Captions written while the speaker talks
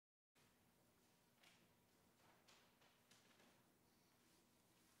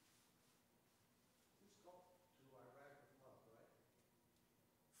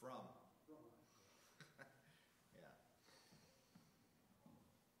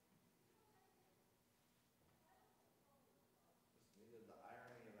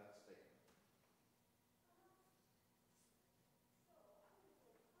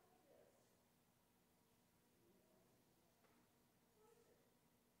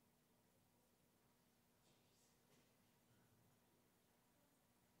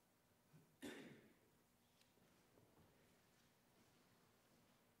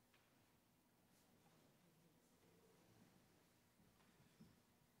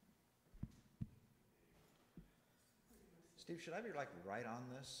Steve, should I be like right on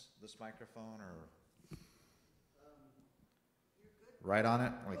this microphone, or You're good. right on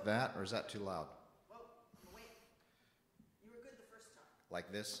it like that, or is that too loud? Whoa, wait. You were good the first time.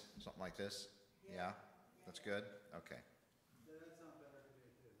 Like this, something like this? Yeah? That's good? Okay. Yeah, that sounds better to me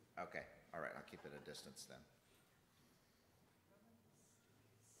too. Okay, all right, I'll keep it a distance then.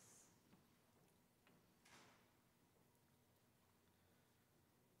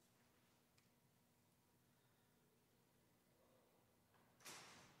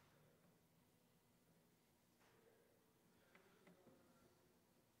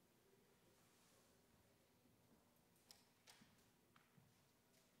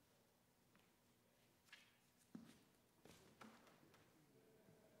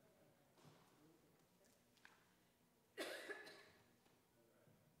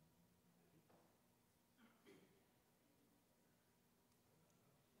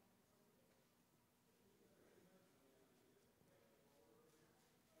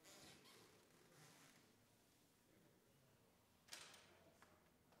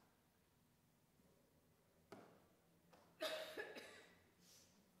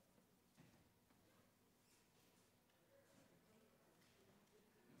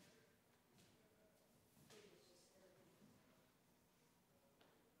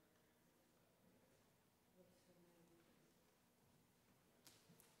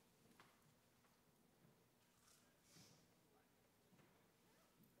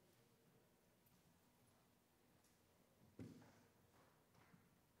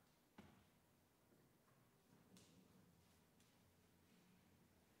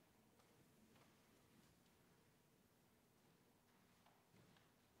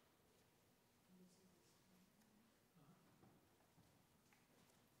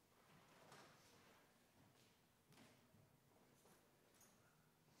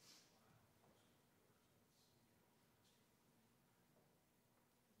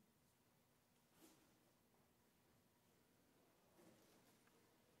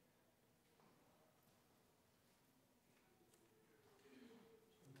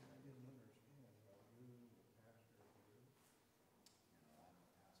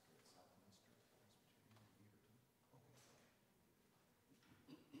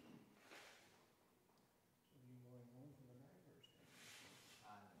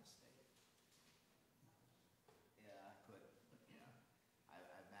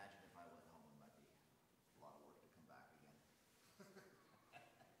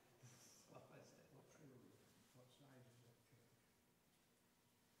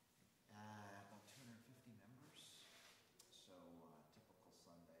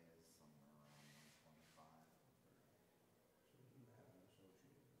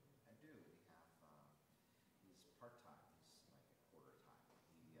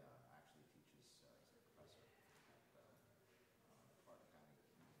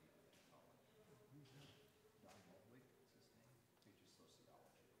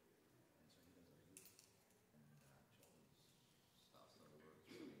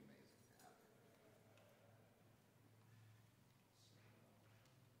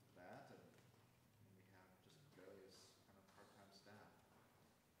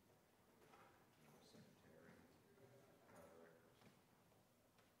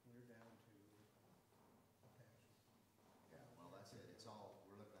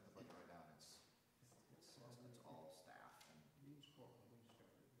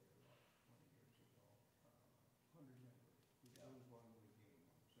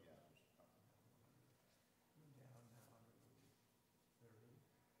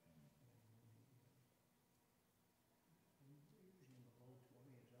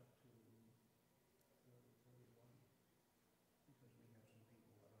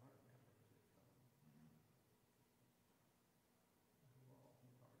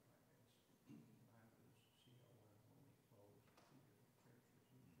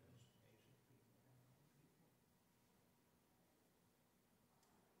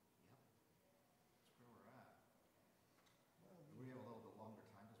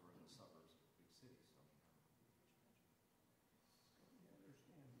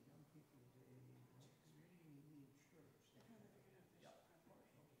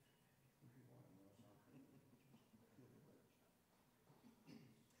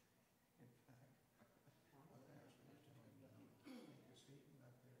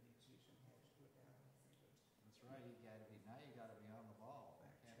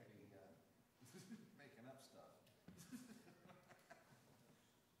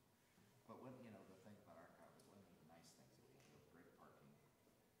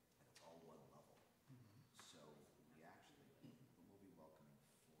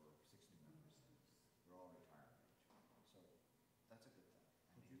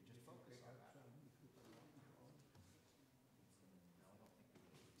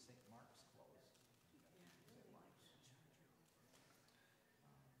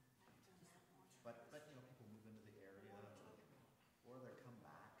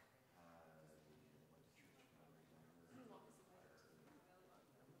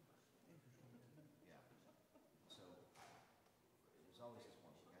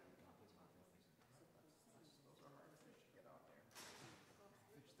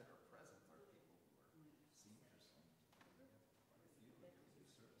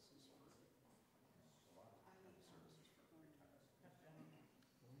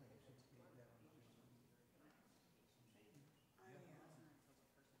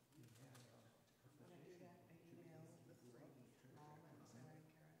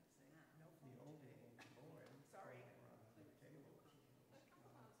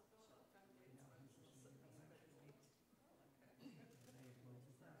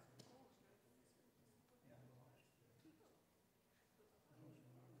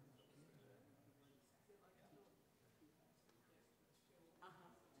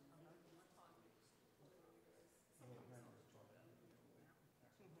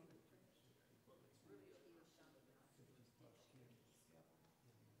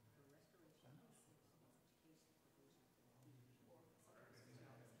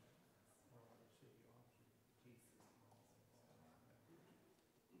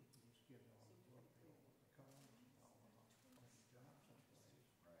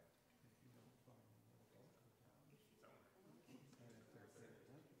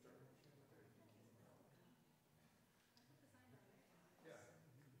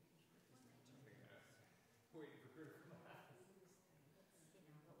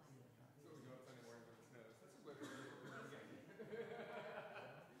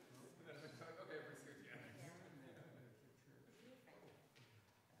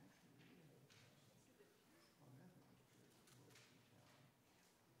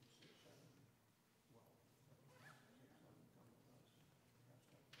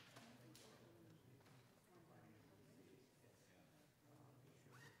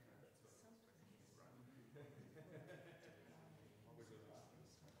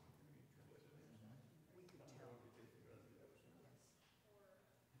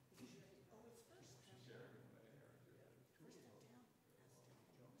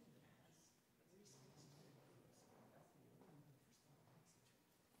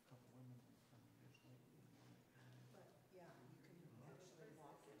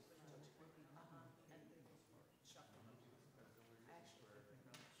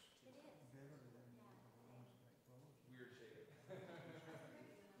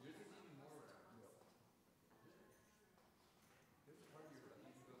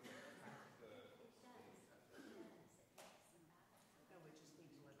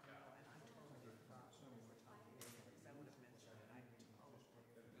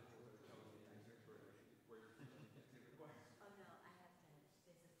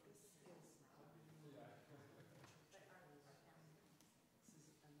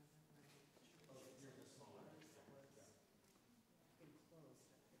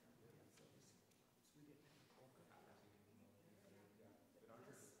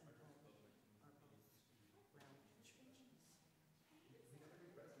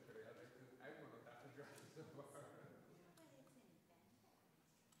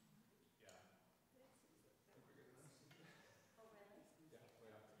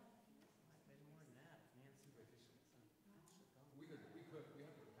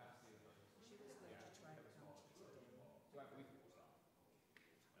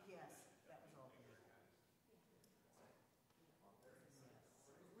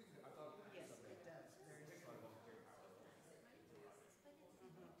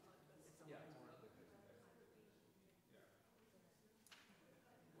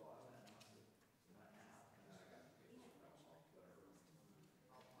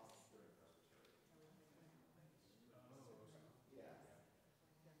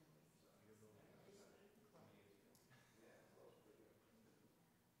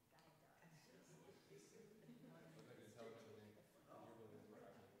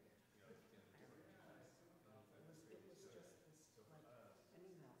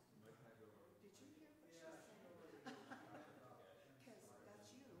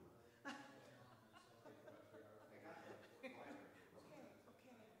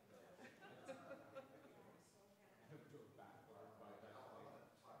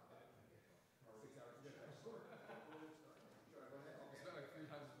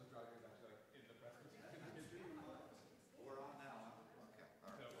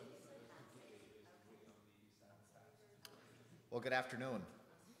 Well, good afternoon.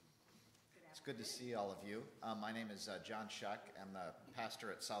 It's good to see all of you. My name is John Shuck. I'm the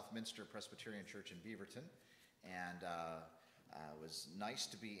pastor at Southminster Presbyterian Church in Beaverton, and it was nice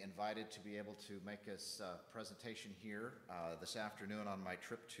to be invited to be able to make this presentation here this afternoon on my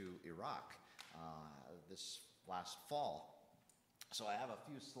trip to Iraq this last fall. So I have a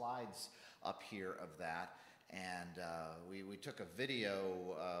few slides up here of that, and we took a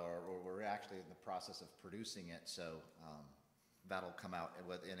video, or we're actually in the process of producing it, so that'll come out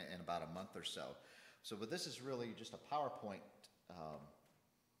in about a month or so. But this is really just a PowerPoint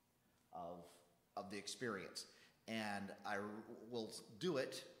of the experience, and I will do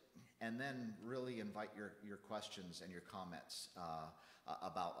it and then really invite your questions and your comments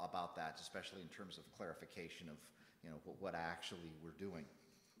about that, especially in terms of clarification of what actually we're doing.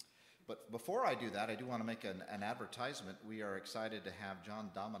 But before I do that, I do want to make an advertisement. We are excited to have John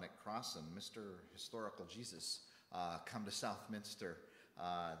Dominic Crossan, Mr. Historical Jesus, come to Southminster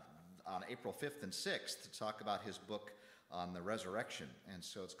on April 5th and 6th to talk about his book on the resurrection. And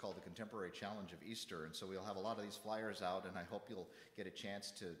so it's called The Contemporary Challenge of Easter. And so we'll have a lot of these flyers out, and I hope you'll get a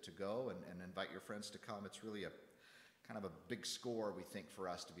chance to go and invite your friends to come. It's really a kind of a big score, we think, for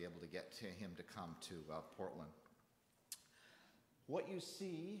us to be able to get him to come to Portland. What you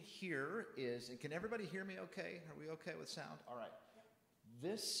see here is, and can everybody hear me okay? Are we okay with sound? All right.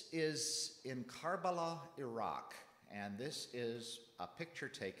 This is in Karbala, Iraq, and this is a picture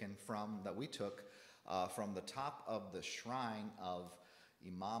taken that we took from the top of the shrine of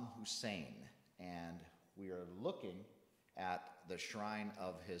Imam Hussein, and we are looking at the shrine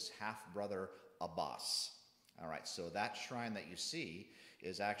of his half-brother Abbas. All right, so that shrine that you see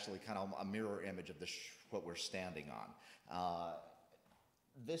is actually kind of a mirror image of what we're standing on.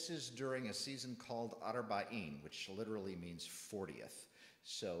 This is during a season called Arba'in, which literally means 40th.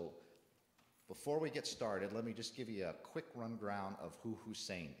 So before we get started, let me just give you a quick rundown of who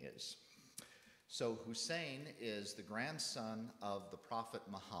Hussein is. So Hussein is the grandson of the Prophet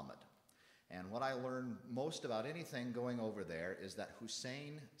Muhammad. And what I learned most about anything going over there is that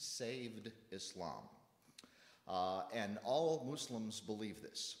Hussein saved Islam. And all Muslims believe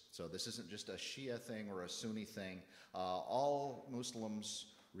this. So this isn't just a Shia thing or a Sunni thing. All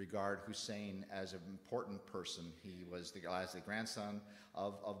Muslims regard Hussein as an important person. He was the grandson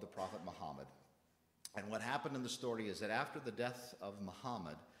of the Prophet Muhammad. And what happened in the story is that after the death of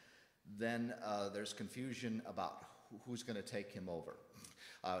Muhammad, then there's confusion about who's going to take him over,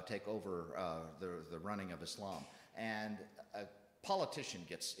 take over the running of Islam. And a politician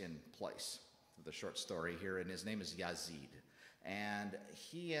gets in place, the short story here, and his name is Yazid. And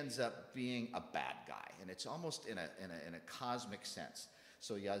he ends up being a bad guy, and it's almost in a cosmic sense.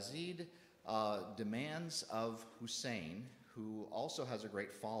 So Yazid demands of Hussein, who also has a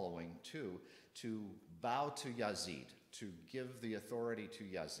great following too, to bow to Yazid, to give the authority to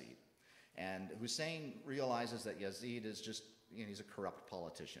Yazid. And Hussein realizes that Yazid is just, he's a corrupt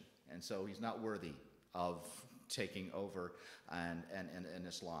politician, and so he's not worthy of taking over in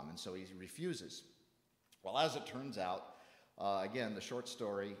Islam, and so he refuses. Well, as it turns out, again, the short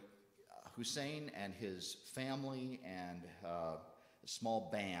story, Hussein and his family and a small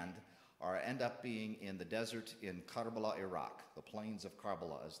band end up being in the desert in Karbala, Iraq, the plains of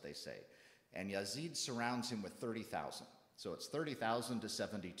Karbala, as they say. And Yazid surrounds him with 30,000. So it's 30,000 to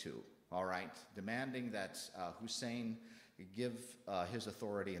 72, all right, demanding that Hussein give his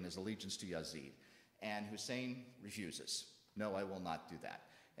authority and his allegiance to Yazid. And Hussein refuses. No, I will not do that.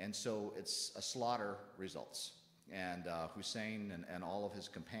 And so it's a slaughter results. And Hussein and all of his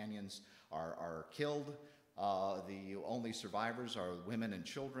companions are killed. The only survivors are women and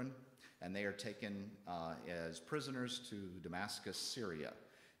children, and they are taken as prisoners to Damascus, Syria.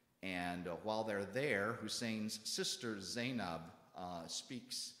 And while they're there, Hussein's sister Zainab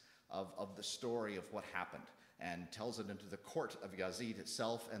speaks of the story of what happened and tells it into the court of Yazid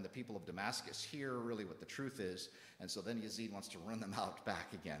itself, and the people of Damascus hear really what the truth is, and so then Yazid wants to run them out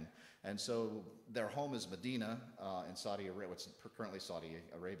back again. And so their home is Medina in Saudi Arabia, what's currently Saudi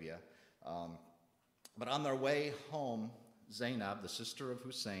Arabia. But on their way home, Zainab, the sister of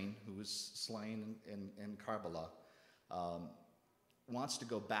Hussein, who was slain in Karbala, wants to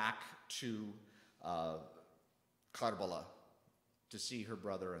go back to Karbala to see her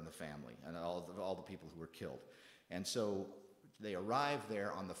brother and the family and all the people who were killed. And so they arrive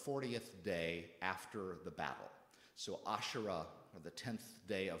there on the 40th day after the battle. So Ashura, or the 10th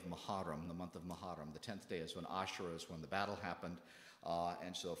day of Muharram, the month of Muharram, the 10th day is when Ashura is when the battle happened.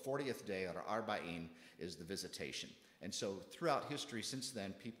 And so 40th day, or Arba'in, is the visitation. And so throughout history since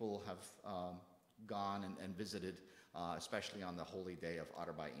then, people have gone and visited, especially on the holy day of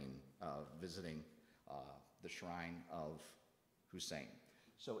Arba'in, visiting the shrine of Hussein.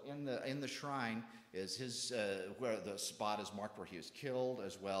 So in the shrine is his where the spot is marked where he was killed,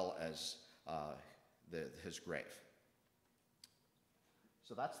 as well as his grave.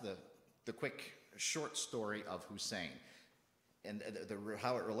 So that's the quick short story of Hussein. And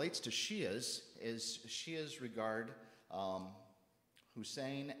how it relates to Shias is Shias regard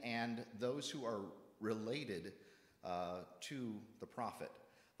Hussein and those who are related to the Prophet,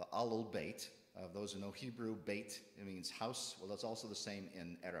 the Ahlul Bayt. Those who know Hebrew, Bayt, it means house. Well, that's also the same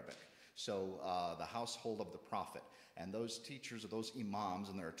in Arabic. So the household of the Prophet. And those teachers, or those imams,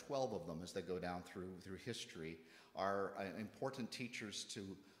 and there are 12 of them as they go down through history, are important teachers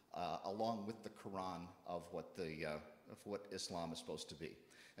to, along with the Quran, of what Islam is supposed to be.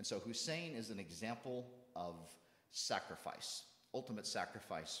 And so Hussein is an example of sacrifice, ultimate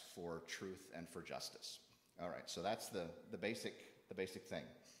sacrifice for truth and for justice. All right, so that's the basic thing.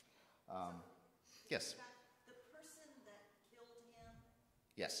 Yes. The person that killed him,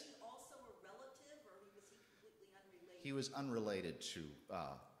 Yes. was he also a relative, or was he completely unrelated? He was unrelated to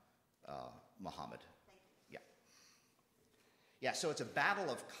Muhammad. Thank you. Yeah. Yeah, so it's a battle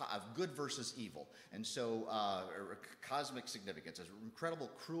of good versus evil. And so cosmic significance is incredible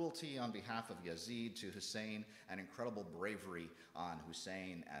cruelty on behalf of Yazid to Hussein, and incredible bravery on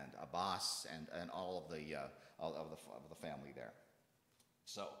Hussein and Abbas and all of the family there.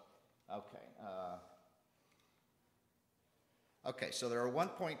 So, okay, so there are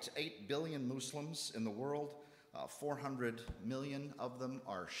 1.8 billion Muslims in the world. 400 million of them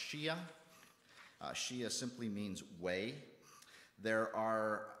are Shia. Shia simply means way. There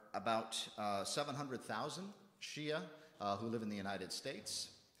are about 700,000 Shia who live in the United States.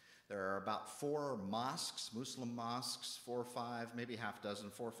 There are about 4 mosques, Muslim mosques, 4 or 5, maybe half dozen,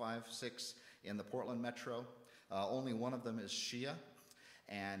 4, 5, 6 in the Portland metro. Only one of them is Shia.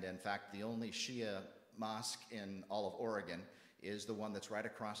 And in fact, the only Shia mosque in all of Oregon is the one that's right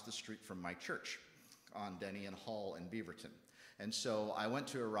across the street from my church on Denny and Hall in Beaverton. And so I went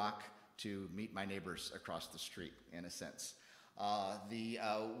to Iraq to meet my neighbors across the street, in a sense.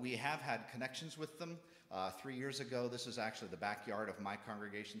 We have had connections with them. 3 years ago, this is actually the backyard of my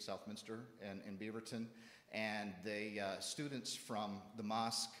congregation, Southminster, in Beaverton. And students from the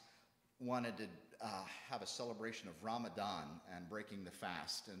mosque wanted to have a celebration of Ramadan and breaking the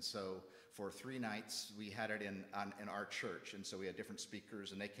fast. And so for 3 nights, we had it in our church. And so we had different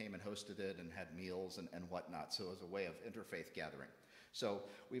speakers, and they came and hosted it and had meals and whatnot. So it was a way of interfaith gathering. So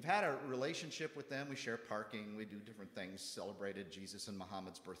we've had a relationship with them. We share parking. We do different things, celebrated Jesus and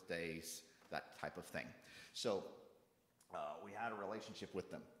Muhammad's birthdays, that type of thing. So we had a relationship with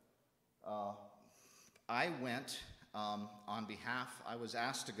them. I went on behalf, I was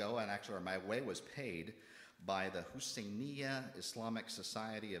asked to go, and actually my way was paid by the Husseiniya Islamic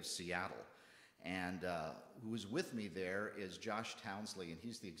Society of Seattle. And who was with me there is Josh Townsley, and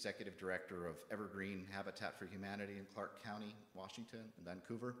he's the executive director of Evergreen Habitat for Humanity in Clark County, Washington, and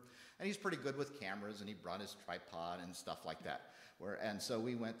Vancouver. And he's pretty good with cameras, and he brought his tripod and stuff like that. And so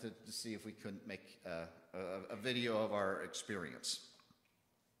we went to see if we couldn't make a video of our experience.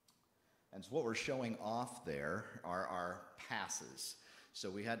 And so what we're showing off there are our passes. So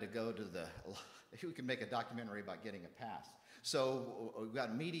we had to go to we could make a documentary about getting a pass. So we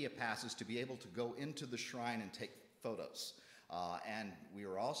got media passes to be able to go into the shrine and take photos. And we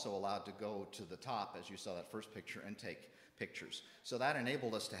were also allowed to go to the top, as you saw that first picture, and take pictures. So that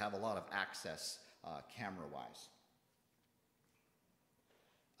enabled us to have a lot of access camera-wise.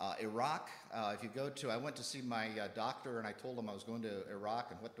 Iraq, if you go to, I went to see my doctor, and I told him I was going to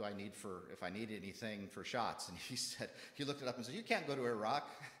Iraq, and what do I need if I needed anything for shots. And he looked it up and said, you can't go to Iraq.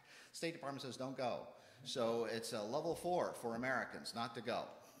 State Department says don't go. So it's a level 4 for Americans not to go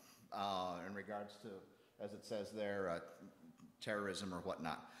in regards to, as it says there, terrorism or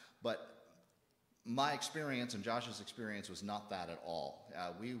whatnot. But my experience and Josh's experience was not that at all.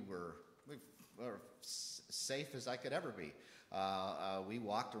 We were safe as I could ever be. We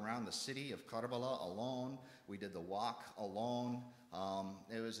walked around the city of Karbala alone. We did the walk alone.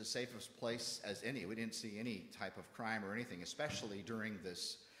 It was the safest place as any. We didn't see any type of crime or anything, especially during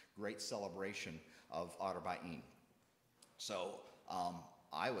this great celebration of Arba'in. So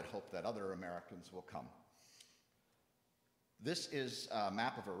I would hope that other Americans will come. This is a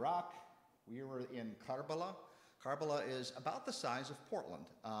map of Iraq. We were in Karbala. Karbala is about the size of Portland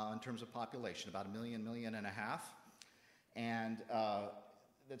in terms of population, about 1 million, 1.5 million. And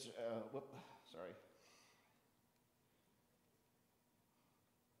that's, sorry.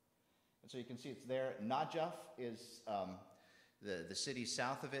 And so you can see it's there. Najaf is the city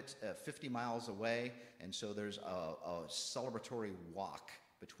south of it, 50 miles away, and so there's a celebratory walk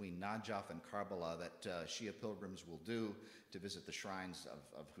between Najaf and Karbala that Shia pilgrims will do to visit the shrines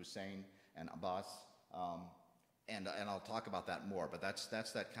of Hussein and Abbas. And I'll talk about that more, but that's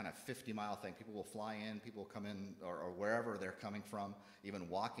that kind of 50-mile thing. People will fly in, people will come in, or wherever they're coming from, even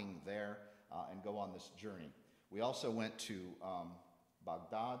walking there, and go on this journey. We also went to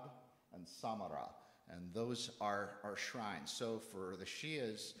Baghdad and Samarra, and those are shrines. So for the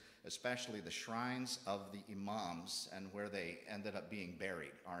Shias, especially the shrines of the imams and where they ended up being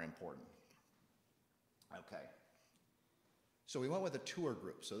buried are important. Okay. So we went with a tour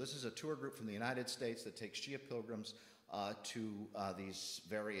group. So this is a tour group from the United States that takes Shia pilgrims to these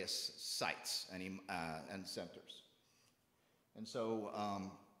various sites and centers. And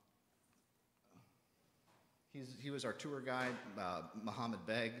so he was our tour guide, Muhammad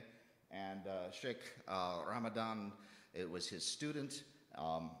Beg, and Sheikh Ramadan, it was his student.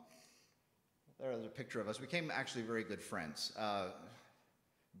 There's a picture of us. We became actually very good friends.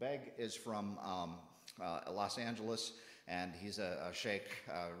 Beg is from Los Angeles, and he's a sheikh,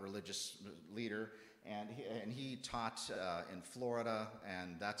 religious leader, and he taught in Florida,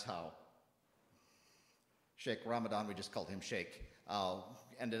 and that's how Sheikh Ramadan, we just called him Sheikh,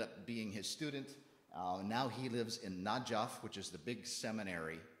 ended up being his student. Now he lives in Najaf, which is the big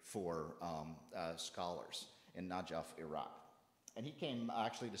seminary for scholars in Najaf, Iraq. And he came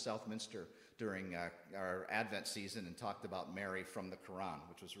actually to Southminster during our Advent season and talked about Mary from the Quran,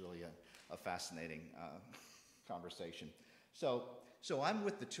 which was really a fascinating conversation. So I'm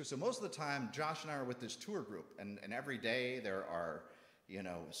with the tour. So most of the time, Josh and I are with this tour group, and every day there are,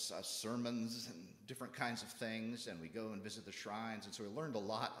 sermons and different kinds of things, and we go and visit the shrines, and so I learned a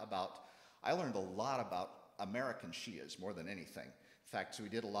lot about American Shias more than anything. In fact, so we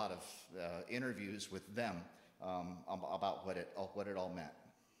did a lot of interviews with them about what it all meant.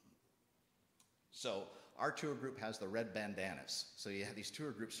 So our tour group has the red bandanas. So you have these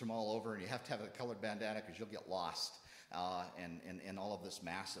tour groups from all over, and you have to have a colored bandana because you'll get lost in all of this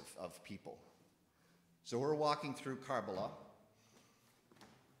mass of people. So we're walking through Karbala,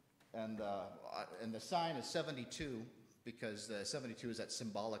 and the sign is 72 because 72 is that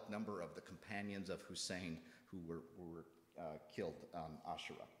symbolic number of the companions of Hussein who were killed on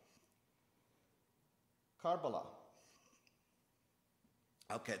Ashura. Karbala.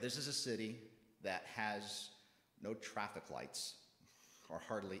 Okay, this is a city that has no traffic lights, or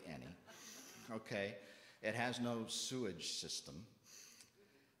hardly any. Okay, it has no sewage system.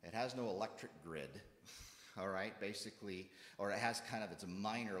 It has no electric grid. All right, basically, or it has kind of its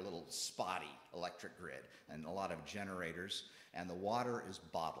minor little spotty electric grid and a lot of generators, and the water is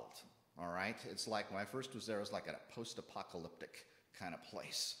bottled. All right, it's like when I first was there, it was like a post-apocalyptic kind of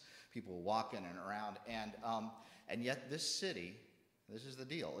place. People walking and around, and yet this city, this is the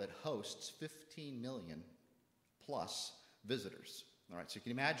deal, it hosts 15 million plus visitors. All right, so you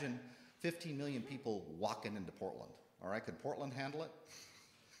can imagine 15 million people walking into Portland. All right, could Portland handle it?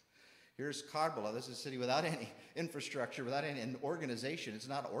 Here's Karbala. This is a city without any infrastructure, without any organization. It's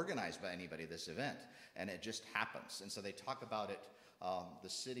not organized by anybody, this event, and it just happens. And so they talk about it, the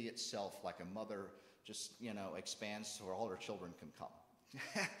city itself, like a mother just, expands so all her children can come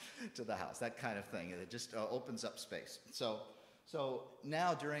to the house, that kind of thing. It just opens up space. So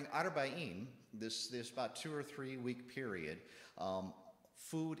now during Arba'in, this about 2 or 3 week period,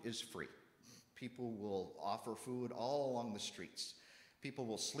 food is free. People will offer food all along the streets. People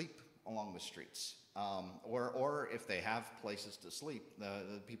will sleep along the streets, or if they have places to sleep,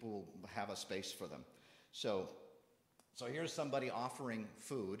 the people will have a space for them. So here's somebody offering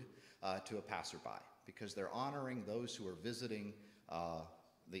food to a passerby because they're honoring those who are visiting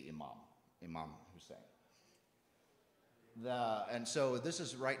the Imam Hussein. And so this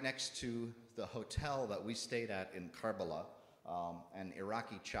is right next to the hotel that we stayed at in Karbala, an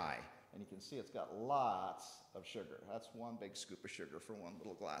Iraqi chai. And you can see it's got lots of sugar. That's one big scoop of sugar for one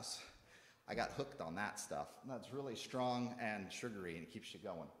little glass. I got hooked on that stuff. That's really strong and sugary, and it keeps you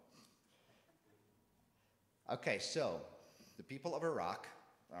going. Okay, so the people of Iraq,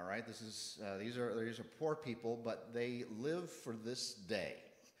 all right, these are poor people, but they live for this day.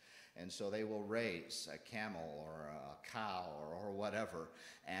 And so they will raise a camel or a cow or whatever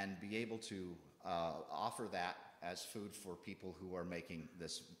and be able to offer that as food for people who are making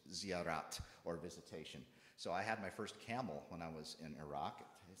this ziyarat or visitation. So I had my first camel when I was in Iraq.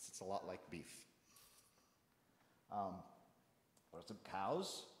 It's a lot like beef. There's some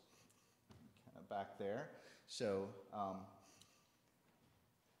cows kind of back there. So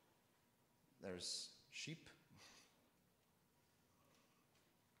there's sheep.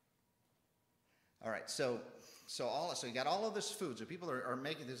 All right, so you got all of this food. So people are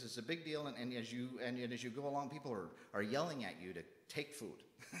making this. It's a big deal, and as you go along, people are yelling at you to take food.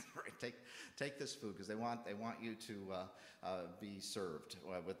 right? Take this food because they want you to be served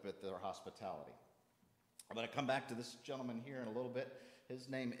with their hospitality. I'm going to come back to this gentleman here in a little bit. His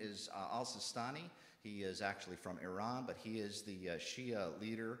name is al-Sistani. He is actually from Iran, but he is the Shia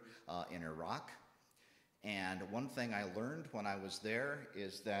leader in Iraq. And one thing I learned when I was there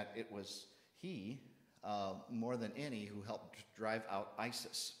is that it was he, more than any, who helped drive out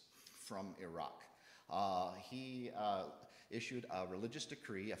ISIS from Iraq. He issued a religious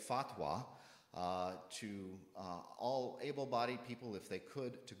decree, a fatwa, to all able-bodied people, if they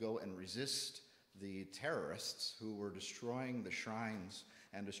could, to go and resist the terrorists who were destroying the shrines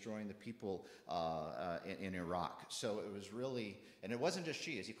and destroying the people in Iraq. So it was really, and it wasn't just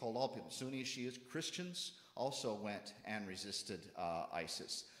Shias. He called all people, Sunnis, Shias, Christians also went and resisted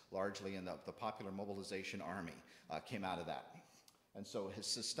ISIS, largely in the Popular Mobilization Army came out of that. And so his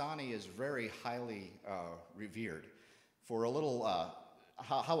Sistani is very highly revered. For a little,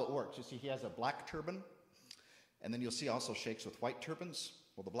 how it works, you see he has a black turban, and then you'll see also sheikhs with white turbans.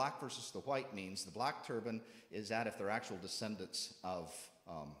 Well, the black versus the white means the black turban is that if they're actual descendants of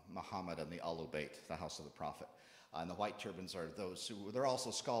Muhammad and the Ahlul Bayt, the house of the Prophet. And the white turbans are those who, they're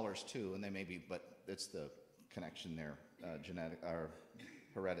also scholars too, and they may be, but it's the connection there, genetic, or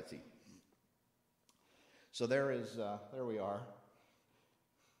heredity. So there we are.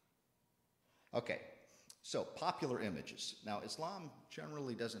 Okay, so popular images. Now, Islam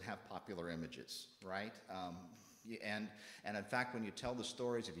generally doesn't have popular images, right? And in fact, when you tell the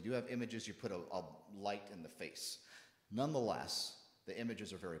stories, if you do have images, you put a light in the face. Nonetheless, the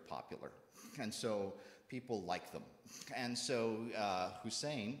images are very popular, and so people like them. And so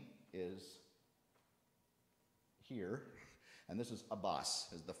Hussein is here, and this is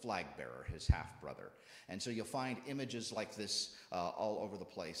Abbas, the flag bearer, his half-brother. And so you'll find images like this all over the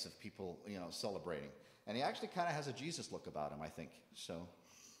place of people, celebrating. And he actually kind of has a Jesus look about him, I think. So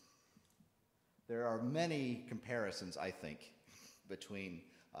there are many comparisons, I think, between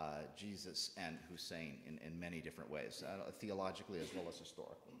Jesus and Hussein in many different ways, theologically as well as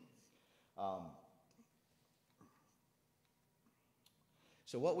historically.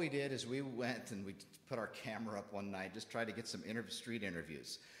 So what we did is we went and we put our camera up one night, just tried to get some street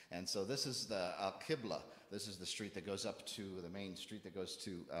interviews. And so this is the Qibla. This is the street that goes up to the main street that goes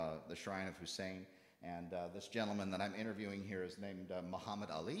to the shrine of Hussein. And this gentleman that I'm interviewing here is named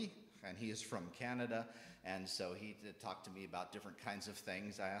Muhammad Ali, and he is from Canada. And so he did talk to me about different kinds of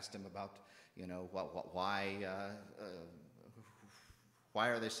things. I asked him about, why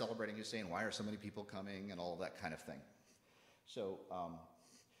are they celebrating Hussein? Why are so many people coming? And all of that kind of thing. So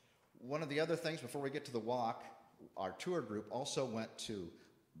one of the other things before we get to the walk, our tour group also went to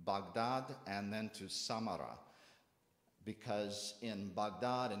Baghdad and then to Samarra, because in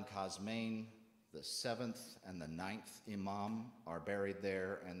Baghdad and Qazmain, the 7th and the 9th Imam are buried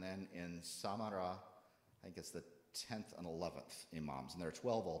there, and then in Samarra, I think it's the 10th and 11th Imams, and there are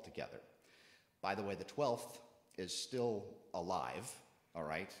 12 altogether. By the way, the 12th is still alive, all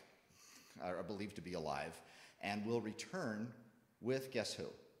right, or believed to be alive, and will return with, guess who?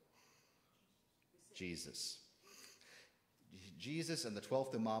 Jesus. Jesus and the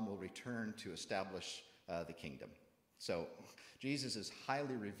 12th Imam will return to establish the kingdom. So Jesus is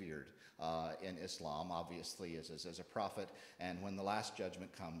highly revered in Islam, obviously, as a prophet. And when the last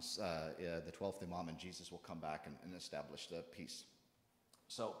judgment comes, the 12th Imam and Jesus will come back and establish the peace.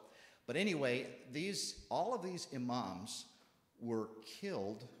 So, but anyway, all of these Imams were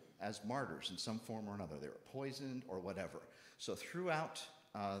killed as martyrs in some form or another. They were poisoned or whatever. So throughout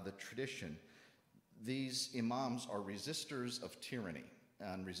the tradition, these Imams are resistors of tyranny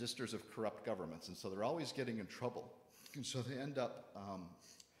and resistors of corrupt governments. And so they're always getting in trouble. And so they end up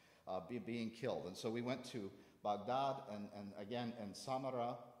being killed. And so we went to Baghdad and again in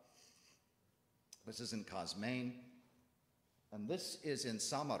Samarra. This is in Qazmain. And this is in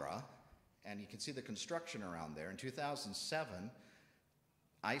Samarra. And you can see the construction around there. In 2007,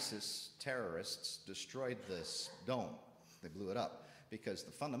 ISIS terrorists destroyed this dome. They blew it up because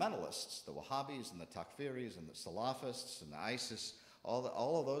the fundamentalists, the Wahhabis and the Takfiris and the Salafists and the ISIS,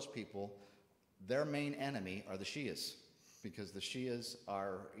 all of those people, their main enemy are the Shias, because the Shias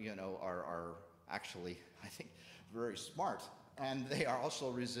are actually, I think, very smart. And they also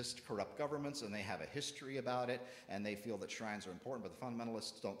resist corrupt governments, and they have a history about it, and they feel that shrines are important, but the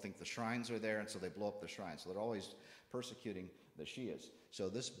fundamentalists don't think the shrines are there, and so they blow up the shrines. So they're always persecuting the Shias. So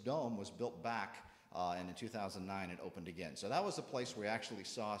this dome was built back, and in 2009 it opened again. So that was a place where we actually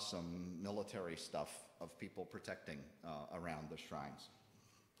saw some military stuff of people protecting around the shrines.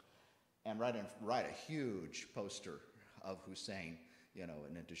 And write a huge poster of Hussein,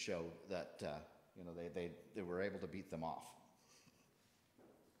 and to show that they were able to beat them off.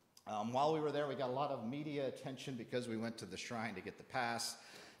 While we were there, we got a lot of media attention because we went to the shrine to get the pass,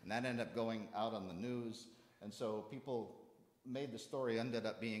 and that ended up going out on the news. And so people made the story ended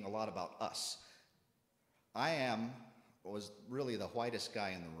up being a lot about us. Was really the whitest guy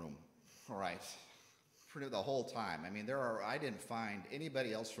in the room, all right, for the whole time. I mean, I didn't find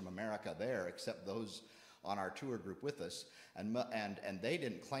anybody else from America there except those on our tour group with us, and they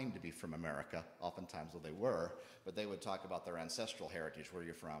didn't claim to be from America, oftentimes, though they were, but they would talk about their ancestral heritage. Where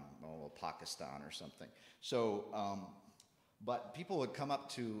you're from? Oh, Pakistan or something. So, but people would come up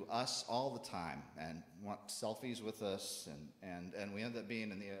to us all the time and want selfies with us, and we ended up being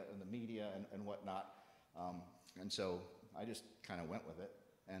in the media and whatnot. And so I just kind of went with it,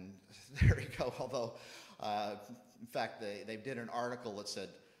 and there you go. Although, in fact, they did an article that said,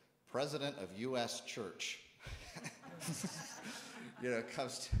 "President of U.S. Church,"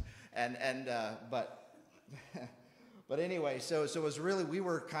 comes to, but anyway, so it was really, we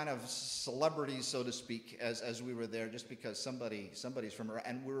were kind of celebrities, so to speak, as we were there, just because somebody's from around,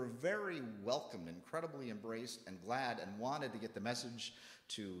 and we were very welcomed, incredibly embraced, and glad, and wanted to get the message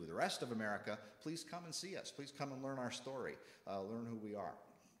to the rest of America. Please come and see us. Please come and learn our story, learn who we are.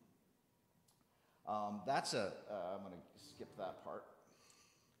 I'm going to skip that part.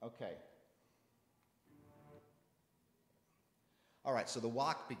 Okay. All right, so the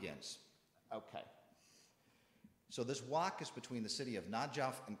walk begins. Okay. So this walk is between the city of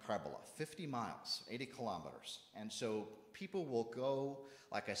Najaf and Karbala, 50 miles, 80 kilometers. And so people will go,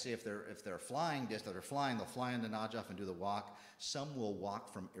 like I say, if they're flying, they'll fly into Najaf and do the walk. Some will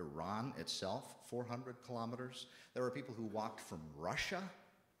walk from Iran itself, 400 kilometers. There are people who walked from Russia.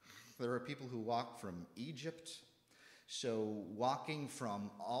 There are people who walked from Egypt. So walking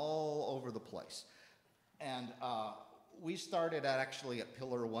from all over the place. And we started actually at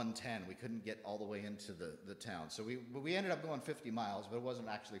Pillar 110. We couldn't get all the way into the town. So we ended up going 50 miles, but it wasn't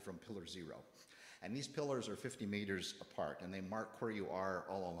actually from Pillar 0. And these pillars are 50 meters apart, and they mark where you are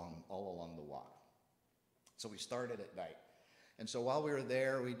all along the walk. So we started at night. And so while we were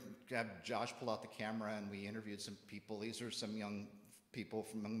there, we had Josh pull out the camera, and we interviewed some people. These are some young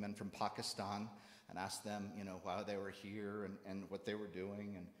men from Pakistan, and asked them, why they were here and what they were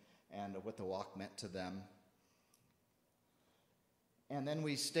doing and what the walk meant to them. And then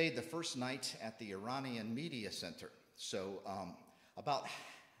we stayed the first night at the Iranian Media Center. So about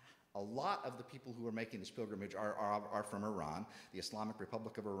a lot of the people who are making this pilgrimage are from Iran. The Islamic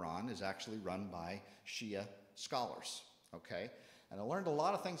Republic of Iran is actually run by Shia scholars, okay? And I learned a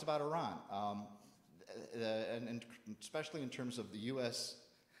lot of things about Iran, and especially in terms of the U.S.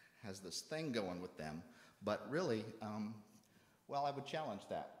 has this thing going with them, but really, I would challenge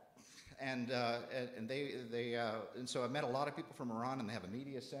that. And so I met a lot of people from Iran, and they have a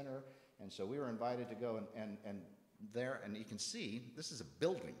media center, and so we were invited to go and there, and you can see, this is a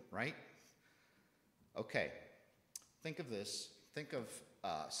building, right? Okay, think of this, think of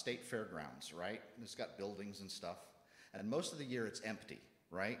state fairgrounds, right? It's got buildings and stuff, and most of the year it's empty,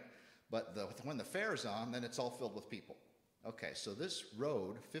 right? But when the fair's on, then it's all filled with people. Okay, so this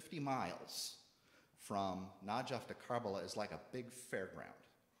road, 50 miles from Najaf to Karbala, is like a big fairground.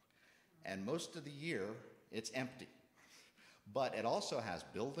 And most of the year, it's empty. But it also has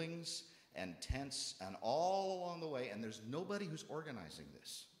buildings and tents and all along the way, and there's nobody who's organizing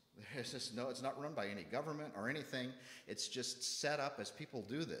this. It's not run by any government or anything. It's just set up as people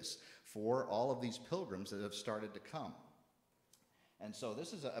do this for all of these pilgrims that have started to come. And so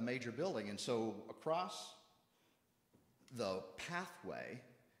this is a major building, and so across the pathway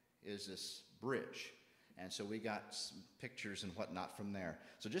is this bridge. And so we got some pictures and whatnot from there.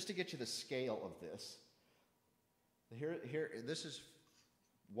 So just to get you the scale of this, this is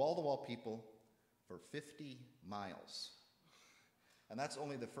wall-to-wall people for 50 miles. And that's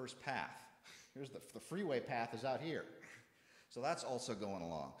only the first path. Here's the freeway path is out here. So that's also going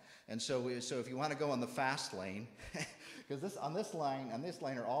along. And so if you want to go on the fast lane, because on this line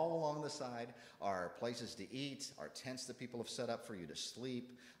are all along the side are places to eat, are tents that people have set up for you to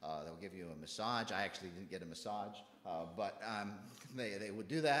sleep. They'll give you a massage. I actually didn't get a massage, but they would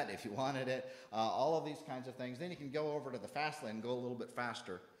do that if you wanted it. All of these kinds of things. Then you can go over to the fast lane and go a little bit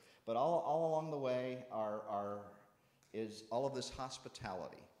faster. But all along the way is all of this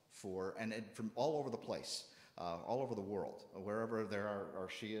hospitality from all over the place. All over the world, wherever there are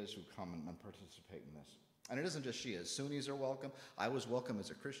Shias who come and participate in this. And it isn't just Shias. Sunnis are welcome. I was welcome as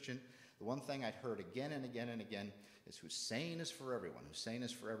a Christian. The one thing I'd heard again and again and again is Hussein is for everyone. Hussein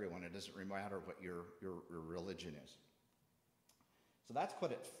is for everyone. It doesn't matter what your religion is. So that's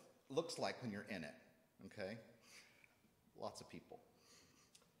what it looks like when you're in it, okay? Lots of people.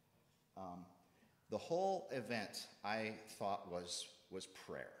 The whole event, I thought, was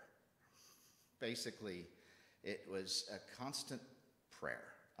prayer. basically, it was a constant prayer.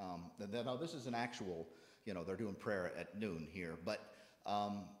 And then, this is an actual, they're doing prayer at noon here, but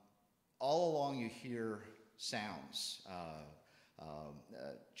all along you hear sounds,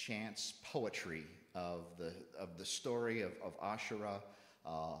 chants, poetry of the story of Asherah.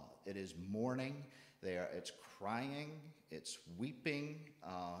 It is mourning. It's crying. It's weeping.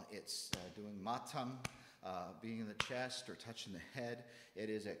 It's doing matam, being in the chest or touching the head.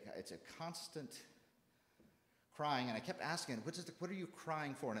 It's a constant crying. And I kept asking, what are you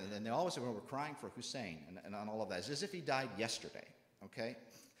crying for? And they always say, well, we're crying for Hussein and on all of that. It's as if he died yesterday. Okay.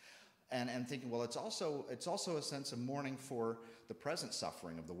 And thinking, well, it's also a sense of mourning for the present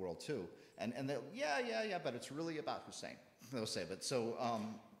suffering of the world too. And yeah, but it's really about Hussein. They'll say, but so,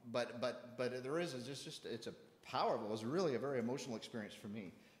 but there is it's a powerful. It was really a very emotional experience for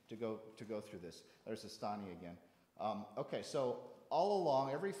me to go through this. There's Astani again. Okay, so all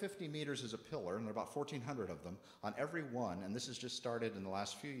along, every 50 meters is a pillar, and there are about 1,400 of them. On every one, and this has just started in the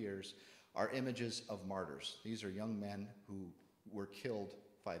last few years, are images of martyrs. These are young men who were killed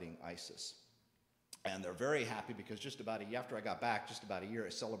fighting ISIS. And they're very happy because after I got back, just about a year, I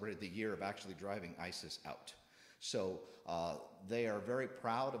celebrated the year of actually driving ISIS out. So they are very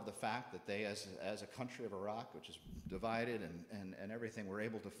proud of the fact that they, as a country of Iraq, which is divided and everything, were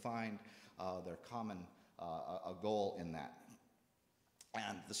able to find their common a goal in that.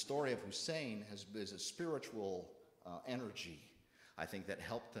 And the story of Hussein is a spiritual energy, I think, that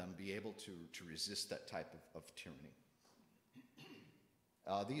helped them be able to resist that type of tyranny.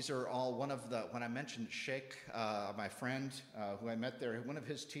 These are all when I mentioned Sheikh, my friend who I met there, one of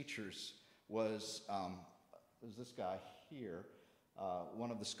his teachers was this guy here,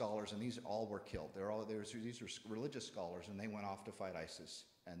 one of the scholars, and these all were killed. These were religious scholars, and they went off to fight ISIS,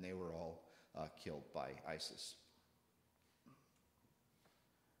 and they were all killed by ISIS.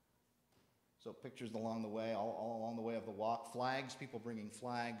 So pictures along the way, all along the way of the walk, flags, people bringing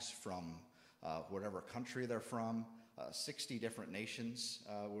flags from whatever country they're from. 60 different nations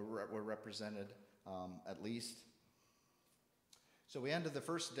were represented, at least. So we ended the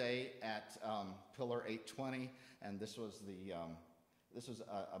first day at Pillar 820, and this was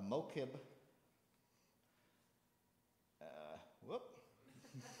a mokib. Whoop!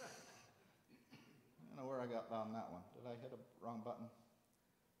 I don't know where I got on that one. Did I hit a wrong button?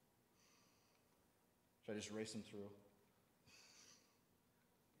 Should I just race them through?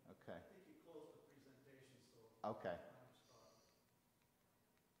 Okay. I think you closed the presentation, so. Okay.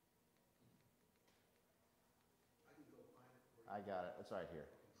 I can go find it for you. I got it. It's right here.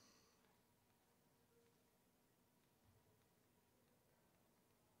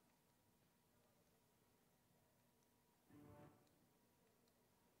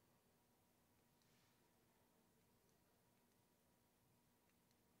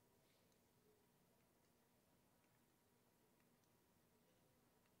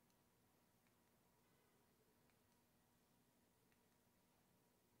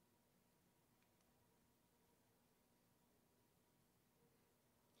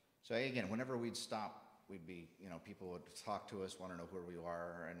 So again, whenever we'd stop, we'd be, people would talk to us, want to know where we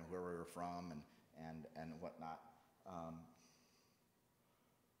are and where we were from and whatnot.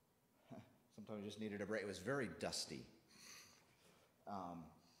 Sometimes we just needed a break. It was very dusty. And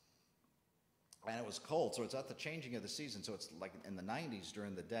it was cold, so it's at the changing of the season, so it's like in the 90s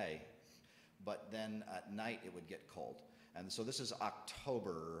during the day, but then at night it would get cold. And so this is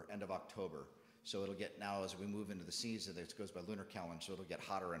October, end of October. So it'll get, now as we move into the season, it goes by lunar calendar, so it'll get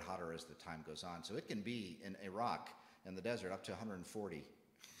hotter and hotter as the time goes on. So it can be in Iraq, in the desert, up to 140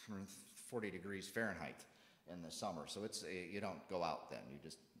 degrees Fahrenheit in the summer. So it's, you don't go out then, you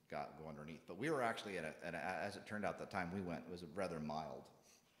just go underneath. But we were actually as it turned out, the time we went, it was rather mild.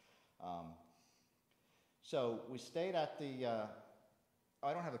 So we stayed at the,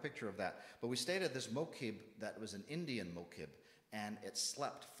 I don't have a picture of that, but we stayed at this mokib that was an Indian mokib. And it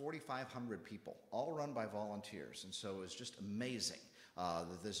slept 4,500 people, all run by volunteers. And so it was just amazing.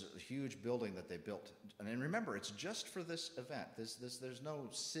 There's a huge building that they built. And remember, it's just for this event. There's no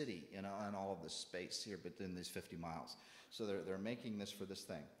city in all of this space here, but in these 50 miles. So they're making this for this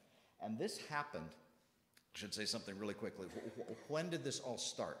thing. And this happened, I should say something really quickly. When did this all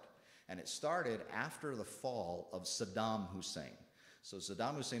start? And it started after the fall of Saddam Hussein. So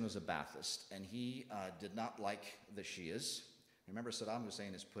Saddam Hussein was a Ba'athist, and he did not like the Shias. Remember, Saddam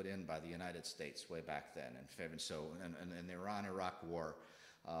Hussein is put in by the United States way back then, and so and the Iran-Iraq war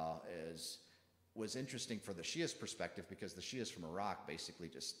was interesting for the Shias' perspective because the Shias from Iraq basically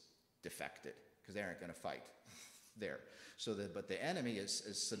just defected because they aren't going to fight there. So but the enemy is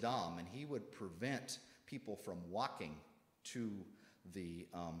Saddam, and he would prevent people from walking to the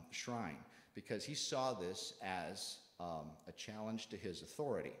shrine because he saw this as a challenge to his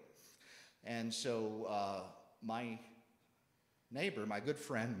authority. And so my neighbor, my good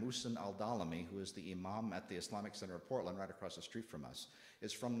friend, Muhsin al-Dalami, who is the imam at the Islamic Center of Portland, right across the street from us,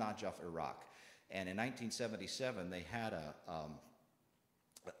 is from Najaf, Iraq. And in 1977, they had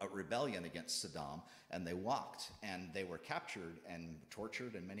a rebellion against Saddam, and they walked, and they were captured and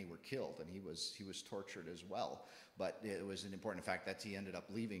tortured, and many were killed, and he was tortured as well. But it was an important fact that he ended up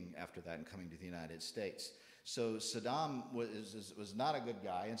leaving after that and coming to the United States. So Saddam was not a good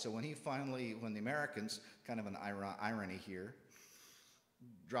guy, and so when the Americans, kind of an irony here,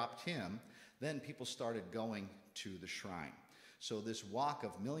 dropped him, then people started going to the shrine. So this walk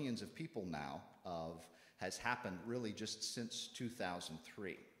of millions of people now has happened really just since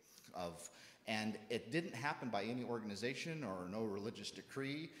 2003. And it didn't happen by any organization or no religious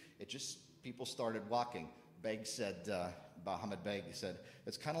decree. It just, people started walking. Mohammed Beg said,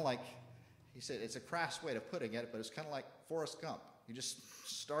 it's kind of like, he said, it's a crass way of putting it, but it's kind of like Forrest Gump. He just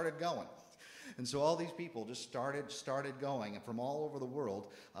started going. And so all these people just started going from all over the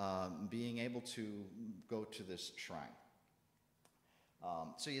world, being able to go to this shrine.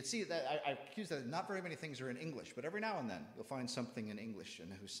 So you'd see that I accuse that not very many things are in English, but every now and then you'll find something in English.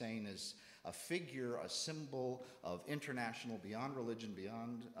 And Hussein is a figure, a symbol of international, beyond religion,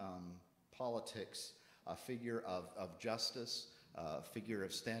 beyond politics, a figure of justice, a figure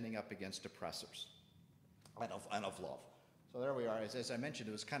of standing up against oppressors, and of love. So there we are. As I mentioned,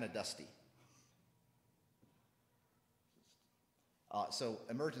 it was kind of dusty. So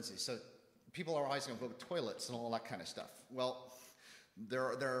emergencies. So people are always going to go to toilets and all that kind of stuff. Well,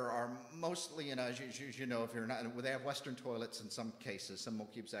 there are mostly, as you know, if you're not, they have Western toilets in some cases. Some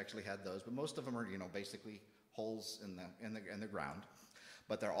mokibs actually had those, but most of them are, basically holes in the ground.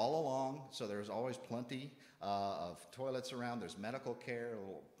 But they're all along, so there's always plenty of toilets around. There's medical care,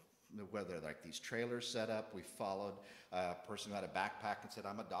 whether like these trailers set up. We followed a person who had a backpack and said,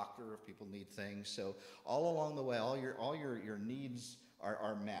 I'm a doctor if people need things. So all along the way, all your needs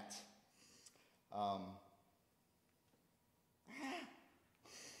are met.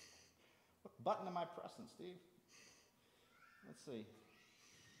 What button am I pressing, Steve? Let's see.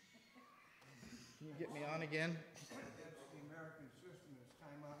 Can you get me on again? That's the American system. It's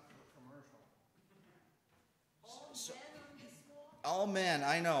time out for a commercial. So, all men,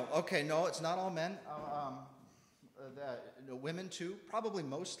 I know. Okay, no, it's not all men. Women too. Probably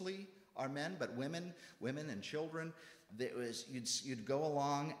mostly are men, but women and children. You'd go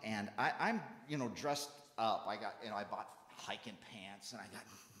along, and I'm dressed up. I bought hiking pants, and I got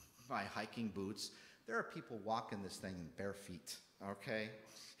my hiking boots. There are people walking this thing in bare feet. Okay.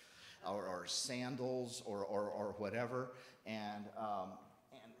 Or sandals or whatever, and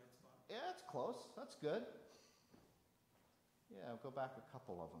yeah, it's close. That's good. Yeah, I'll go back a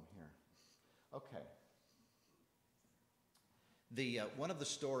couple of them here. Okay. One of the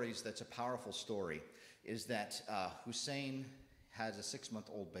stories that's a powerful story is that Hussein has a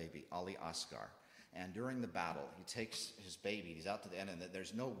 6-month-old baby, Ali Asghar. And during the battle, he takes his baby, he's out to the end, and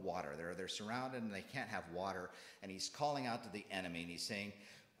there's no water. They're surrounded, and they can't have water. And he's calling out to the enemy, and he's saying,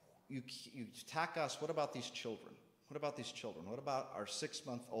 you attack us, what about these children? What about these children? What about our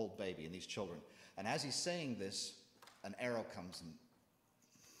 6-month-old baby and these children? And as he's saying this, an arrow comes and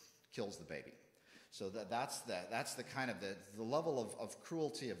kills the baby. So that's the kind of the level of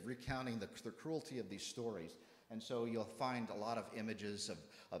cruelty, of recounting the cruelty of these stories. And so you'll find a lot of images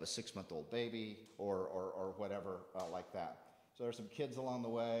of a 6-month-old baby or whatever like that. So there's some kids along the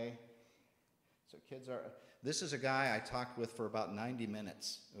way. So this is a guy I talked with for about 90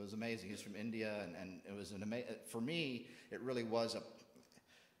 minutes. It was amazing. He's from India, and it was for me, it really was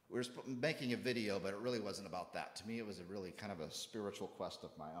we were making a video, but it really wasn't about that. To me, it was a really kind of a spiritual quest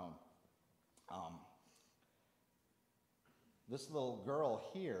of my own. This little girl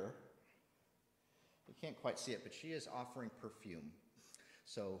here, you can't quite see it, but she is offering perfume.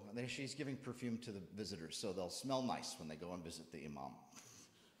 So she's giving perfume to the visitors, so they'll smell nice when they go and visit the imam.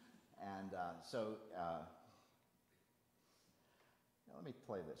 And let me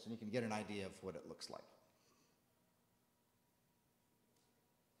play this, and you can get an idea of what it looks like.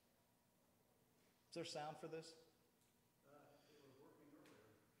 Is there sound for this? It was working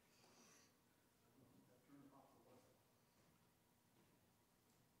earlier. That turned off the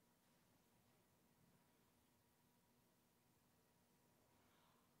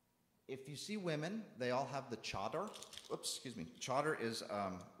light. If you see women, they all have the chadar. Oops, excuse me. Chadar is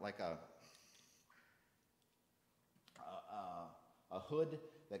like a hood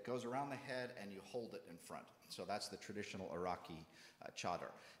that goes around the head, and you hold it in front. So that's the traditional Iraqi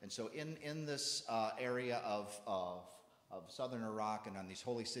chadar. And so in this area of southern Iraq and on these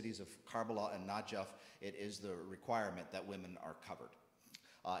holy cities of Karbala and Najaf, it is the requirement that women are covered.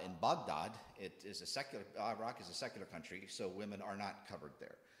 In Baghdad, Iraq is a secular country, so women are not covered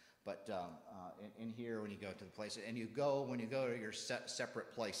there. But in here, when you go to the place, and when you go to your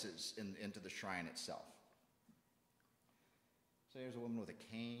separate places into the shrine itself. So here's a woman with a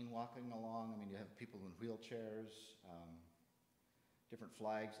cane walking along. I mean, you have people in wheelchairs, different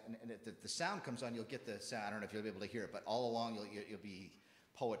flags, and the sound comes on. You'll get the sound. I don't know if you'll be able to hear it, but all along you'll be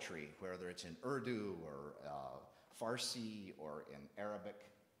poetry, whether it's in Urdu or Farsi or in Arabic,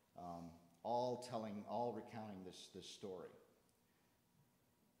 all recounting this story.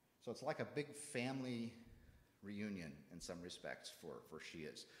 So it's like a big family reunion in some respects for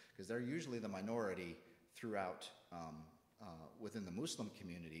Shias, because they're usually the minority throughout within the Muslim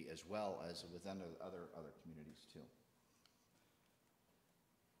community as well as within other communities too.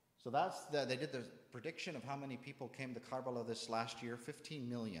 So they did the prediction of how many people came to Karbala this last year. 15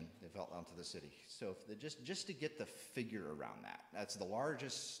 million they felt onto the city. So if just to get the figure around that's the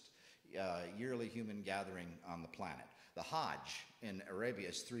largest yearly human gathering on the planet. The Hajj in Arabia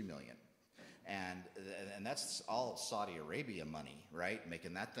is 3 million. And that's all Saudi Arabia money, right?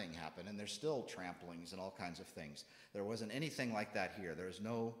 Making that thing happen. And there's still tramplings and all kinds of things. There wasn't anything like that here. There's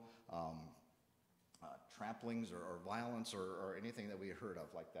no tramplings or violence or anything that we heard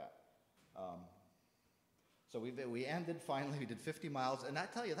of like that. So we ended finally. We did 50 miles. And I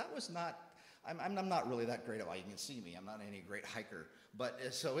tell you, that was not, I'm not really that great at, well, you can see me. I'm not any great hiker.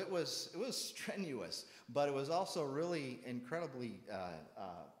 But so it was strenuous. But it was also really incredibly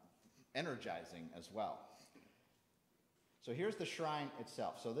energizing as well. So here's the shrine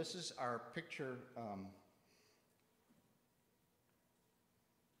itself. So this is our picture. I don't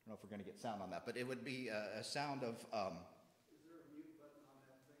know if we're going to get sound on that, but it would be a sound of. Is there a mute button on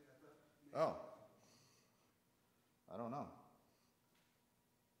that thing? I thought. Oh, I don't know.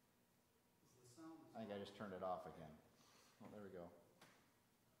 Is the sound? I think I just turned it off again. Oh, there we go.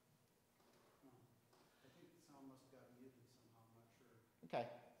 I think the sound must have got muted somehow. I'm not sure. Okay.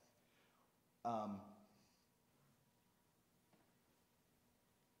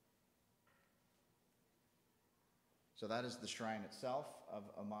 So that is the shrine itself of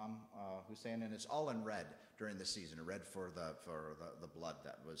Imam Hussein, and it's all in red during the season. Red for the blood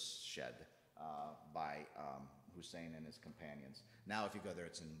that was shed by Hussein and his companions. Now, if you go there,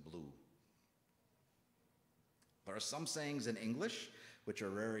 it's in blue. There are some sayings in English which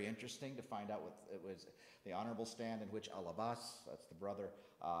are very interesting to find out what it was. The honorable stand in which Al-Abbas, that's the brother,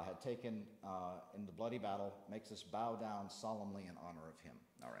 had taken in the bloody battle, makes us bow down solemnly in honor of him.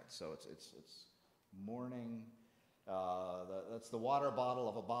 All right, so it's mourning. That's the water bottle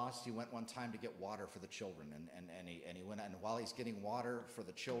of Abbas. He went one time to get water for the children, and he went, and while he's getting water for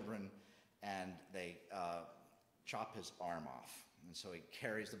the children, and they chop his arm off. And so he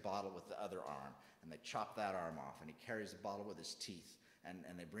carries the bottle with the other arm, and they chop that arm off, and he carries the bottle with his teeth.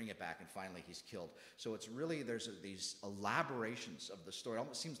 And they bring it back, and finally he's killed. So it's really, there's these elaborations of the story. It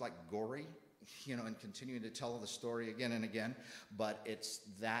almost seems like gory, and continuing to tell the story again and again. But it's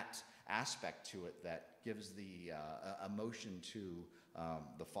that aspect to it that gives the emotion to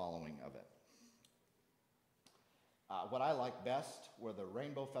the following of it. What I like best were the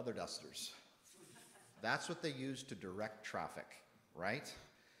rainbow feather dusters. That's what they use to direct traffic, right?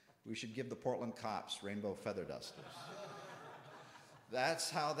 We should give the Portland cops rainbow feather dusters. That's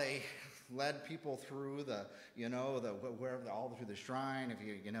how they led people through all through the shrine. If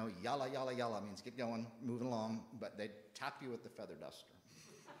yalla, yalla, yalla means get going, moving along, but they tap you with the feather duster.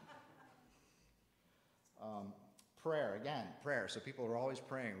 Prayer. So people are always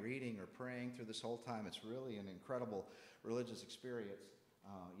praying, reading or praying through this whole time. It's really an incredible religious experience,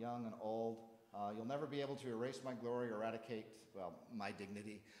 young and old. You'll never be able to erase my glory or eradicate, my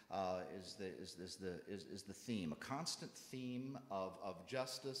dignity, is the theme. A constant theme of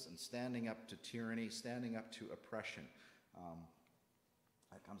justice and standing up to tyranny, standing up to oppression.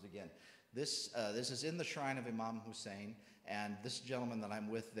 That comes again. This is in the shrine of Imam Hussein, and this gentleman that I'm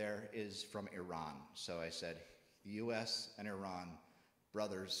with there is from Iran. So I said, the U.S. and Iran,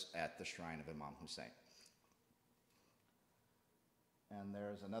 brothers at the shrine of Imam Hussein. And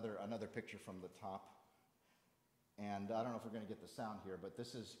there's another picture from the top. And I don't know if we're going to get the sound here, but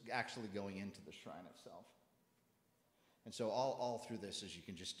this is actually going into the shrine itself. And so all through this, as you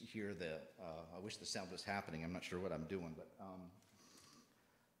can just hear I wish the sound was happening. I'm not sure what I'm doing, but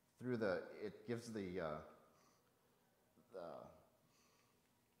it gives the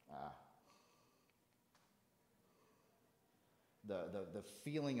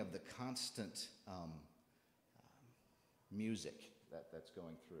feeling of the constant music that's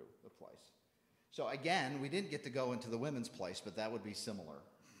going through the place. So again, we didn't get to go into the women's place, but that would be similar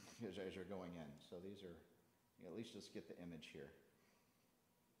as you're going in. So these are, at least just get the image here.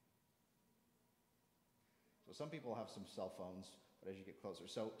 So some people have some cell phones, but as you get closer.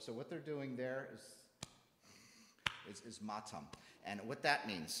 So what they're doing there is matam. And what that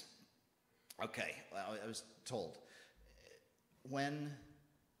means, okay, I was told, when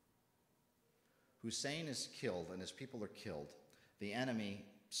Hussein is killed and his people are killed, the enemy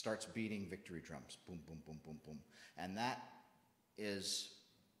starts beating victory drums. Boom, boom, boom, boom, boom. And that is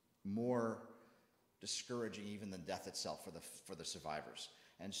more discouraging even than death itself for the survivors.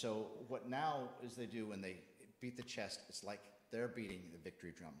 And so what now is they do when they beat the chest, it's like they're beating the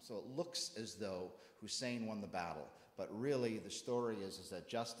victory drum. So it looks as though Hussein won the battle, but really the story is that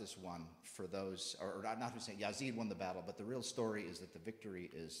justice won for those, or not Hussein, Yazid won the battle, but the real story is that the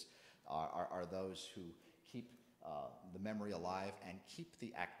victory are those who keep the memory alive and keep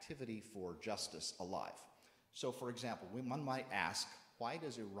the activity for justice alive. So for example, one might ask, why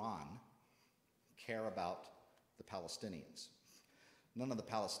does Iran care about the Palestinians? None of the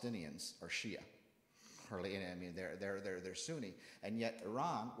Palestinians are Shia. Hardly any. I mean, they're Sunni, and yet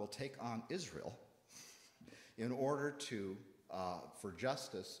Iran will take on Israel in order to for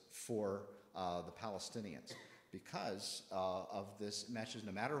justice for the Palestinians, because of this message.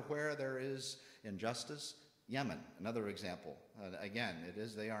 No matter where there is injustice, Yemen, another example. Again,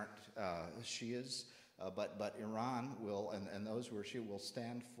 they aren't Shias, but Iran will, and those who are Shia will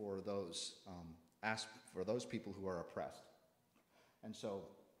stand for those people who are oppressed. And so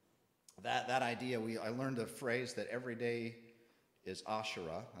that idea, I learned a phrase that every day is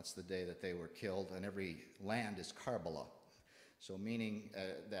Ashura, that's the day that they were killed, and every land is Karbala. So meaning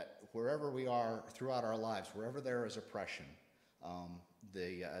that wherever we are throughout our lives, wherever there is oppression,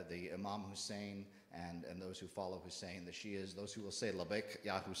 the Imam Hussein and those who follow Hussein, the Shias, those who will say, Labbaik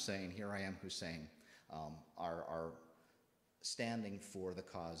ya Hussein, here I am Hussein, are standing for the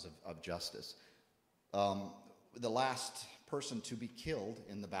cause of justice. The last person to be killed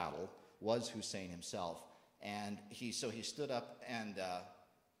in the battle was Hussein himself, and he stood up and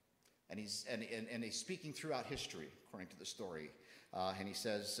he's speaking throughout history according to the story, and he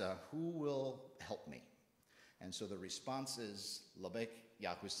says, "Who will help me?" And so the response is, Labbaik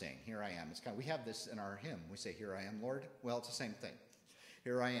ya Hussein, here I am. It's we have this in our hymn. We say, "Here I am, Lord." Well, it's the same thing.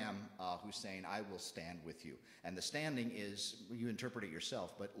 Here I am, Hussein, I will stand with you. And the standing is, you interpret it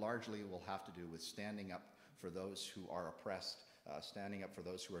yourself, but largely it will have to do with standing up for those who are oppressed, standing up for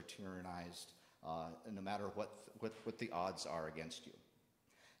those who are tyrannized, no matter what the odds are against you.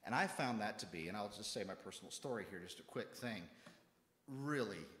 And I found that to be, and I'll just say my personal story here, just a quick thing,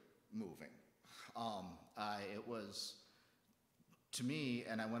 really moving. It was, to me,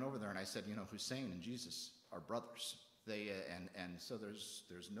 and I went over there and I said, Hussein and Jesus are brothers. And so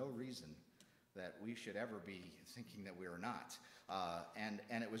there's no reason that we should ever be thinking that we are not.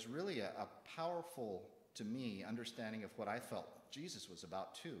 And it was really a powerful, to me, understanding of what I felt Jesus was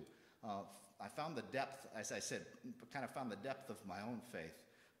about too. I found the depth, as I said, kind of found the depth of my own faith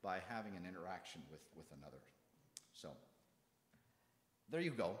by having an interaction with another. So there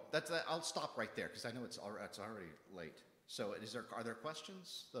you go. I'll stop right there because I know it's already late. So are there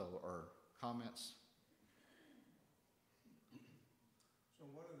questions though, or comments? So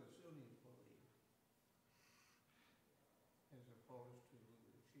what do the Sunnis believe as opposed to the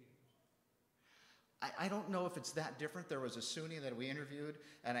Shias? I don't know if it's that different. There was a Sunni that we interviewed,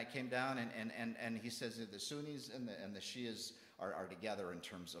 and I came down, and he says that the Sunnis and the Shias are together in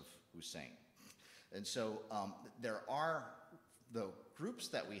terms of Hussein. And so there are the groups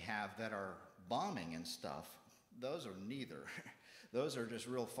that we have that are bombing and stuff. Those are neither. Those are just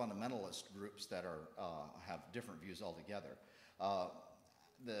real fundamentalist groups that have different views altogether.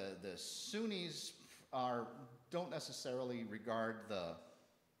 The Sunnis don't necessarily regard the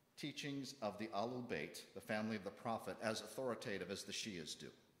teachings of the Ahlul Bayt, the family of the Prophet, as authoritative as the Shias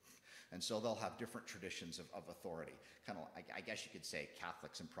do. And so they'll have different traditions of authority, kind of, I guess you could say,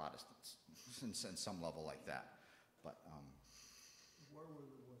 Catholics and Protestants, in some level like that. But where will the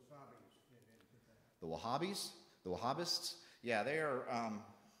Wahhabis fit into that? The Wahhabists, yeah,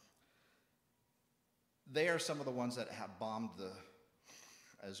 they are some of the ones that have bombed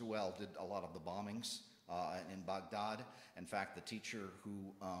as well, did a lot of the bombings in Baghdad. In fact, the teacher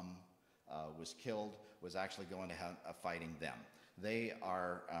who was killed was actually going to have fighting them. They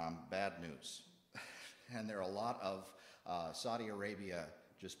are bad news. And there are a lot of, Saudi Arabia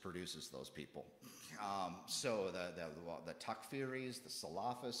just produces those people. So the Takfiris, the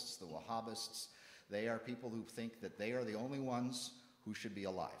Salafists, the Wahhabists, they are people who think that they are the only ones who should be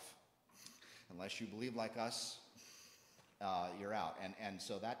alive. Unless you believe like us, you're out. And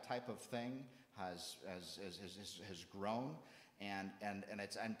so that type of thing has grown, and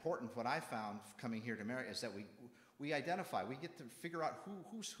it's important. What I found coming here to America is that we identify, we get to figure out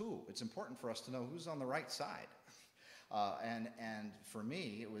who's who. It's important for us to know who's on the right side. And for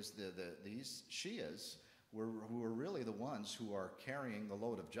me, it was these Shias who were really the ones who are carrying the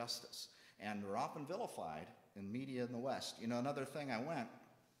load of justice, and were often vilified in media in the West. You know, another thing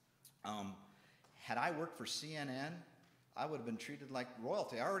had I worked for CNN, I would have been treated like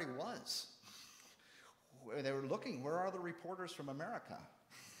royalty. I already was. They were looking, where are the reporters from America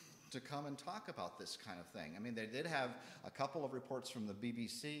to come and talk about this kind of thing? I mean, they did have a couple of reports from the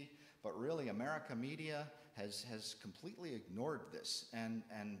BBC, but really America media has completely ignored this. And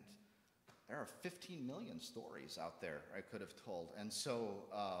there are 15 million stories out there I could have told. And so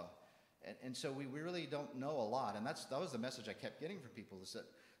we really don't know a lot. And that was the message I kept getting from people, is that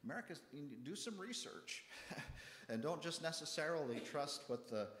America, do some research and don't just necessarily trust what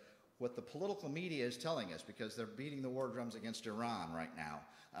the political media is telling us, because they're beating the war drums against Iran right now,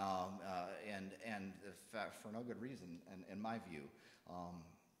 and for no good reason, in my view.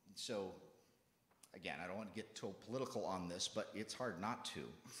 So again, I don't want to get too political on this, but it's hard not to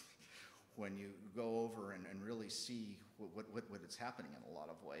when you go over and really see what is happening in a lot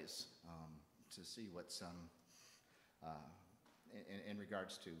of ways, to see what's in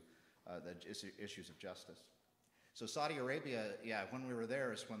regards to the issues of justice. So Saudi Arabia, yeah, when we were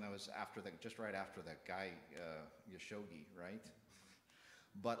there is when that was just right after that guy, Khashoggi, right?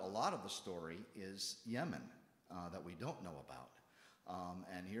 But a lot of the story is Yemen that we don't know about.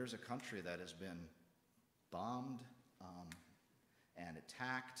 And here's a country that has been bombed and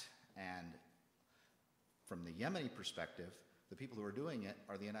attacked, and from the Yemeni perspective, the people who are doing it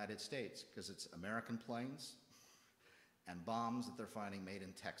are the United States, because it's American planes and bombs that they're finding made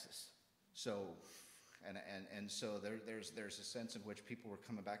in Texas. So, and so there's a sense in which people were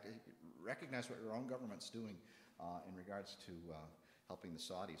coming back to recognize what your own government's doing in regards to helping the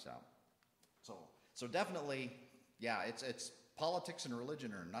Saudis out. So definitely, yeah, it's politics and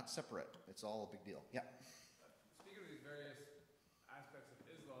religion are not separate. It's all a big deal. Yeah. Speaking of these various aspects of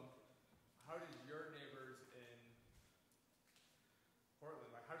Islam, how did your neighbors in Portland,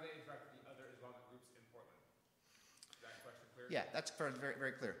 how do they interact with the other Islamic groups in Portland? Is that question clear? Yeah, that's very,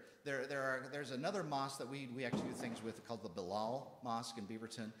 very clear. There's another mosque that we actually do things with called the Bilal Mosque in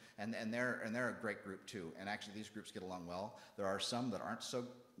Beaverton, and they're a great group too. And actually, these groups get along well. There are some that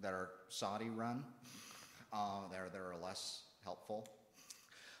are Saudi run. They're less helpful.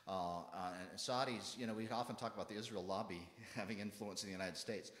 And Saudis, we often talk about the Israel lobby having influence in the United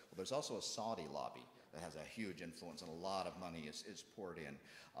States. Well, there's also a Saudi lobby that has a huge influence, and a lot of money is poured in.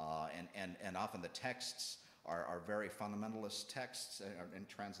 And often the texts are very fundamentalist texts and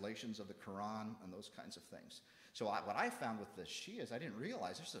translations of the Quran and those kinds of things. So what I found with the Shias, I didn't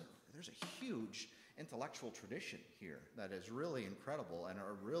realize there's a huge intellectual tradition here that is really incredible and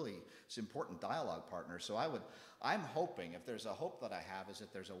are really important dialogue partners. So I'm hoping, if there's a hope that I have, is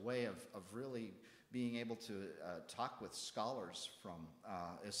that there's a way of really being able to talk with scholars from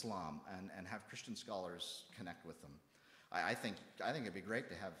Islam and have Christian scholars connect with them. I think it'd be great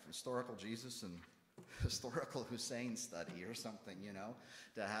to have historical Jesus and historical Hussein study or something,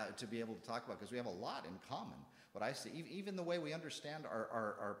 to be able to talk about, because we have a lot in common. But I see, even the way we understand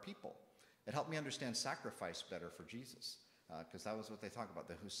our people, it helped me understand sacrifice better for Jesus, because that was what they talk about,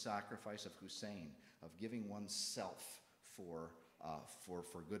 the sacrifice of Hussein, of giving oneself for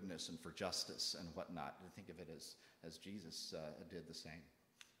goodness and for justice and whatnot. I think of it as Jesus did the same.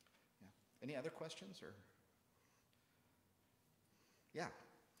 Yeah. Any other questions? Or yeah.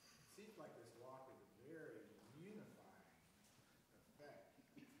 It seems like this walk is a very unifying effect.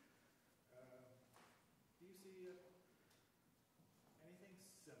 Do you see anything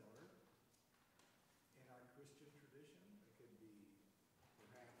similar in our Christian tradition that could be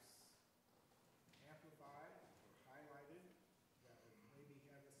perhaps amplified or highlighted that would maybe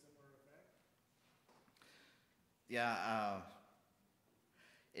have a similar effect? Yeah,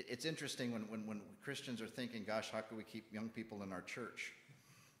 it's interesting when Christians are thinking, gosh, how can we keep young people in our church?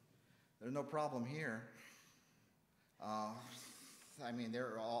 There's no problem here. I mean,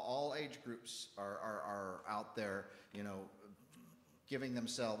 all age groups are out there, giving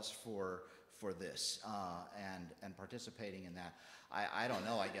themselves for this and participating in that. I don't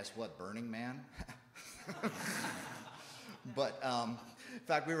know, I guess, Burning Man? But in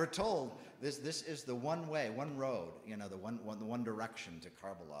fact, we were told this is the one way, one road, the one direction to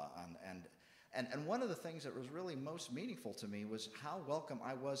Karbala. And one of the things that was really most meaningful to me was how welcome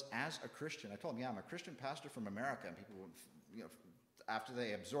I was as a Christian. I told them, yeah, I'm a Christian pastor from America, and people would, after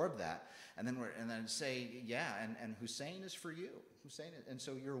they absorbed that, and then say, yeah, and Hussein is for you. Hussein, and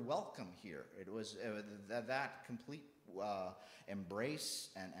so you're welcome here. It was that complete embrace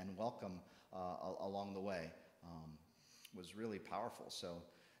and welcome along the way was really powerful. So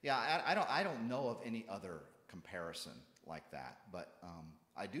yeah, I don't know of any other comparison like that, but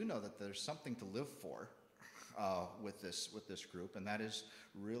I do know that there's something to live for with this group, and that is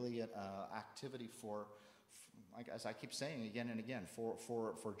really an activity for, as I keep saying again and again,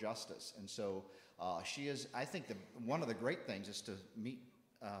 for justice. And so she is, I think one of the great things is to meet,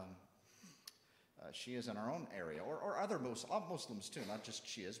 she is in our own area, or other all Muslims too, not just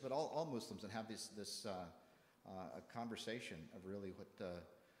Shias, but all Muslims, and have this a conversation of really what,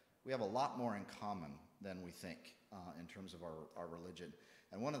 we have a lot more in common than we think in terms of our religion.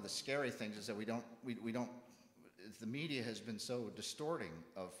 And one of the scary things is that we don't, the media has been so distorting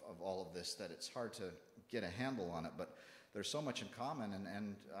of all of this that it's hard to get a handle on it, but there's so much in common,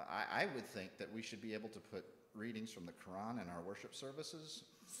 and I would think that we should be able to put readings from the Quran in our worship services,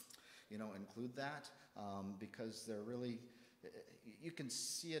 include that, because they're really, you can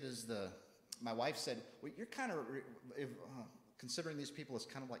see it as my wife said, well, you're kind of considering these people as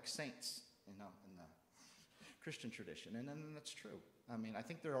kind of like saints, in the Christian tradition, and that's true. I mean, I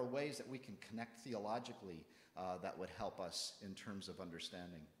think there are ways that we can connect theologically that would help us in terms of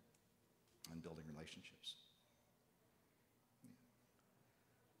understanding and building relationships.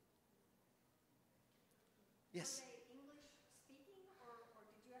 Yes? Were they English speaking, or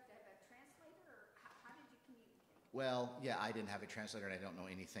did you have to have a translator, or how did you communicate? Well, yeah, I didn't have a translator, and I don't know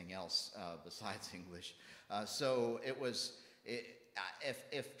anything else besides English. So it was,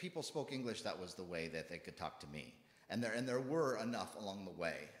 if people spoke English, that was the way that they could talk to me. And there were enough along the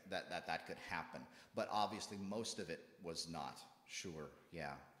way that could happen. But obviously, most of it was not. Sure,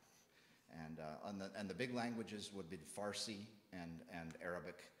 yeah. And the big languages would be Farsi and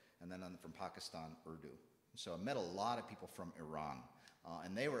Arabic, and then from Pakistan, Urdu. So I met a lot of people from Iran,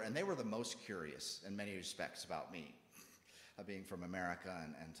 and they were the most curious in many respects about me, being from America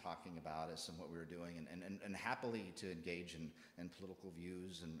and talking about us and what we were doing, and happily to engage in political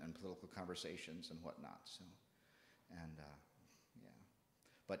views and political conversations and whatnot. So, yeah,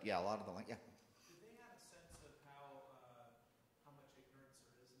 but yeah, a lot of the yeah. Do they have a sense of how much ignorance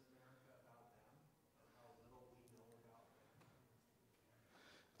there is in America about them, or how little we know about them?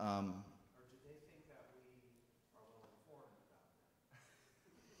 Or do they think that we are well informed about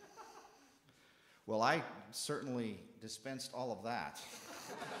them? Well, I certainly dispensed all of that.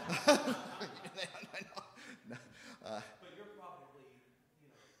 But you're probably,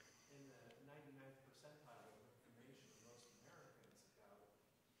 in the 99th percentile of information most Americans about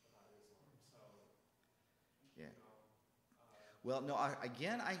Islam. So, Yeah. Well, no. I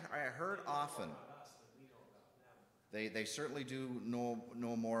heard often. They know more about us than we know about them. They certainly do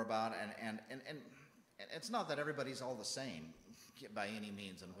know more about it, and it's not that everybody's all the same by any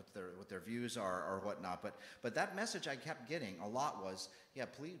means, and what their views are or whatnot. But that message I kept getting a lot was, yeah,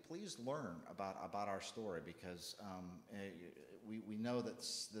 please learn about our story, because we know that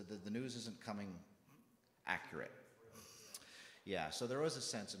the news isn't coming accurate. Yeah, so there was a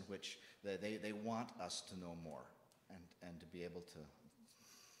sense in which they want us to know more and to be able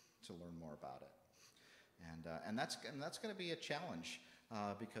to learn more about it, and that's going to be a challenge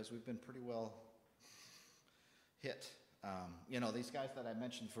because we've been pretty well hit. These guys that I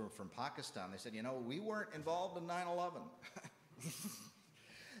mentioned from Pakistan, they said, we weren't involved in 9/11.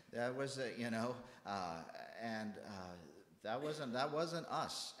 That was, that wasn't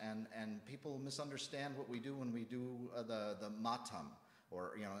us. And people misunderstand what we do when we do the matam,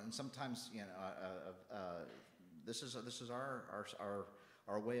 or and sometimes this is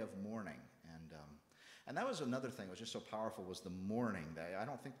our way of mourning, and that was another thing that was just so powerful, was the mourning. I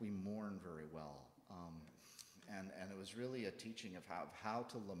don't think we mourn very well. And it was really a teaching of how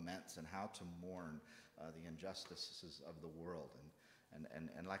to lament and how to mourn the injustices of the world.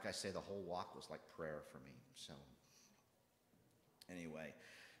 And like I say, the whole walk was like prayer for me. So anyway,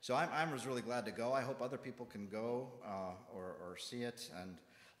 so I was really glad to go. I hope other people can go or see it. And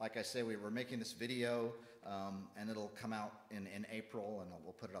like I say, we're making this video, and it'll come out in April, and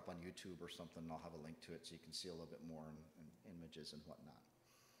we'll put it up on YouTube or something. And I'll have a link to it so you can see a little bit more in images and whatnot.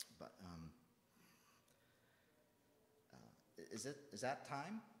 But is that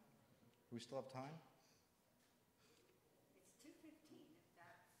time? Do we still have time? It's 2:15, if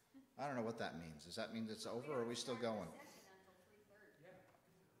that's... I don't know what that means. Does that mean it's over, or are we still going? Until 3:30.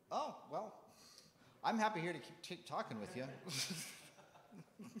 Oh, well, I'm happy here to keep talking with you.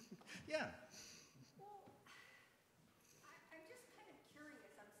 Yeah. Well, I'm just kind of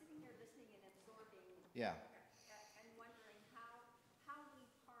curious. I'm sitting here listening and absorbing. Yeah. And wondering how we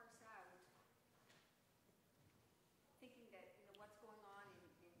parse out, thinking that, what's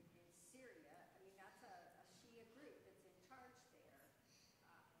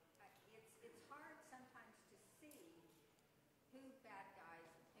bad guys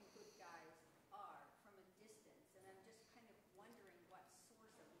and good guys are from a distance, and I'm just kind of wondering what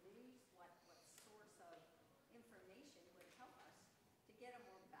source of news, what source of information would help us to get a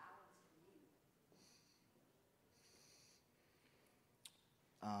more balanced view.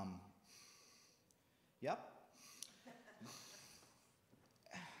 Yep.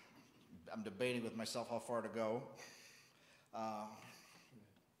 I'm debating with myself how far to go.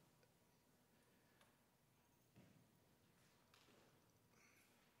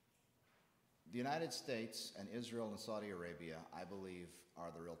 The United States and Israel and Saudi Arabia, I believe,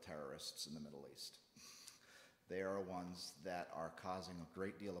 are the real terrorists in the Middle East. They are ones that are causing a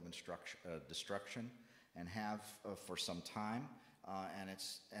great deal of destruction and have for some time. And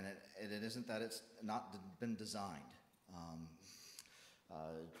it isn't that it's not been designed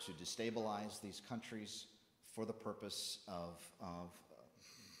to destabilize these countries for the purpose of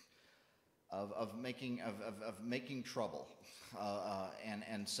making trouble.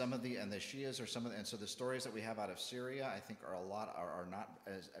 And some of the Shias and so the stories that we have out of Syria, I think, are not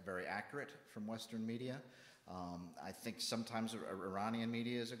as very accurate from Western media. I think sometimes Iranian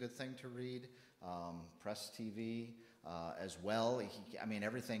media is a good thing to read, press TV as well.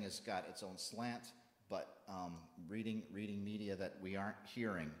 Everything has got its own slant, but reading media that we aren't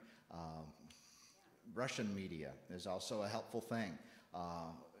hearing. Russian media is also a helpful thing.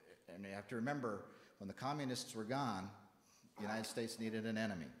 And you have to remember, when the communists were gone, the United States needed an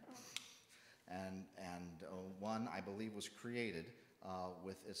enemy. And one, I believe, was created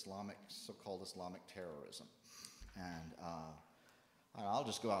with so-called Islamic terrorism. And I'll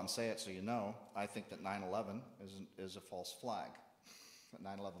just go out and say it so you know. I think that 9/11 is a false flag. That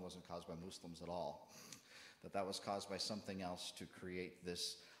 9/11 wasn't caused by Muslims at all. That was caused by something else to create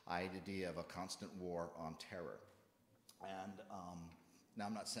this idea of a constant war on terror. And now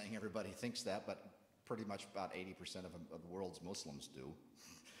I'm not saying everybody thinks that, but pretty much about 80% of the world's Muslims do.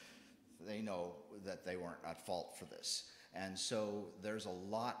 They know that they weren't at fault for this. And so there's a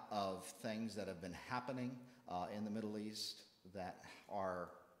lot of things that have been happening in the Middle East that are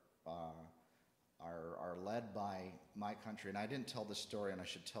led by my country. And I didn't tell this story, and I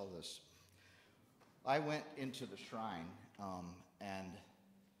should tell this. I went into the shrine and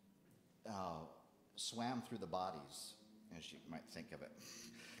swam through the bodies, as you might think of it,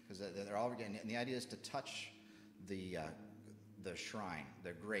 because they're all and the idea is to touch the shrine,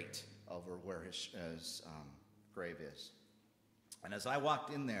 the grate over where his grave is. And as I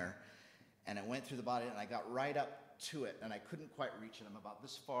walked in there, and I went through the body, and I got right up to it, and I couldn't quite reach it. I'm about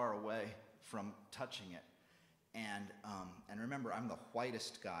this far away from touching it. And remember, I'm the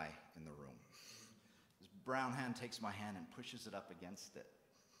whitest guy in the room. This brown hand takes my hand and pushes it up against it.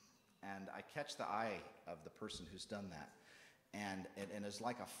 And I catch the eye of the person who's done that. And it's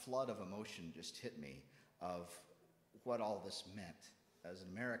like a flood of emotion just hit me of what all this meant as an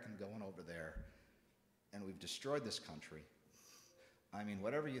American going over there, and we've destroyed this country. I mean,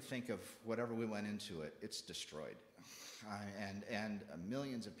 whatever you think of whatever we went into it, it's destroyed. And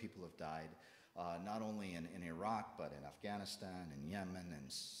millions of people have died, not only in Iraq, but in Afghanistan, and Yemen,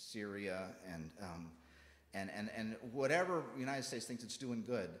 and Syria, and whatever the United States thinks it's doing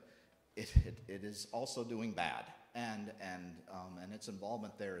good, it is also doing bad. And its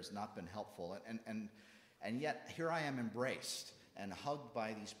involvement there has not been helpful. And yet, here I am embraced and hugged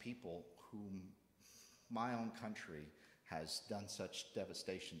by these people whom my own country has done such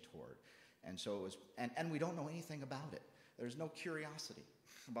devastation toward. And so it was, and we don't know anything about it. There's no curiosity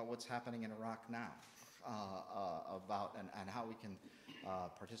about what's happening in Iraq now, and how we can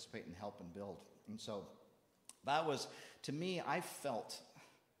participate and help and build. And so that was, to me, I felt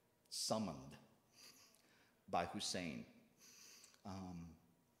summoned by Hussein,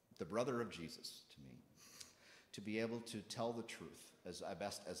 the brother of Jesus, to me, to be able to tell the truth as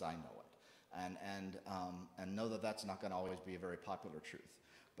best as I know it. And know that that's not going to always be a very popular truth,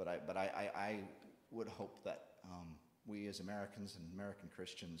 but I would hope that we as Americans and American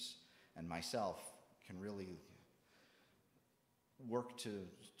Christians and myself can really work to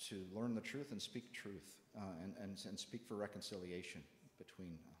learn the truth and speak truth and speak for reconciliation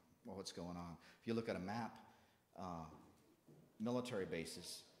between what's going on. If you look at a map, military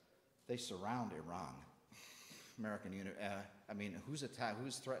bases, they surround Iran. American unit.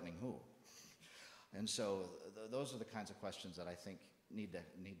 Who's threatening who? And so those are the kinds of questions that I think need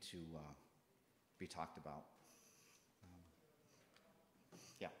to be talked about.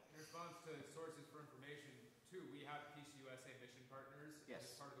 Yeah. In response to sources for information, too, we have Peace USA mission partners in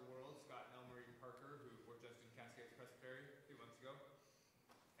this part of the world, Scott and Elmarie Parker, who were just in Cascades Presbytery a few months ago.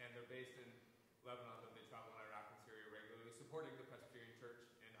 And they're based in Lebanon, but they travel in Iraq and Syria regularly, supporting the Presbyterian Church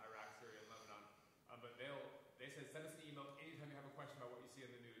in Iraq, Syria, and Lebanon. But they say says send us an email anytime you have a question about what you see in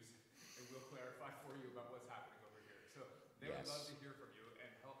the news, and we'll clarify for you about what's happening over here. So they would love to hear from you and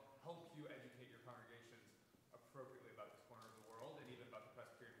help you educate your congregations appropriately about this corner of the world and even about the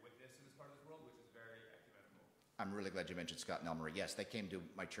Presbyterian witness in this part of the world, which is very ecumenical. I'm really glad you mentioned Scott and Elmer. Yes, they came to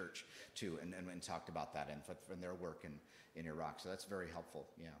my church too and talked about that and from their work in Iraq. So that's very helpful.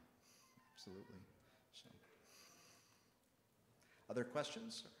 Yeah, absolutely. So, other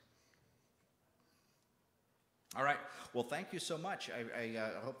questions? All right. Well, thank you so much. I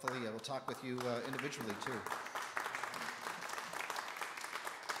hopefully will talk with you individually too.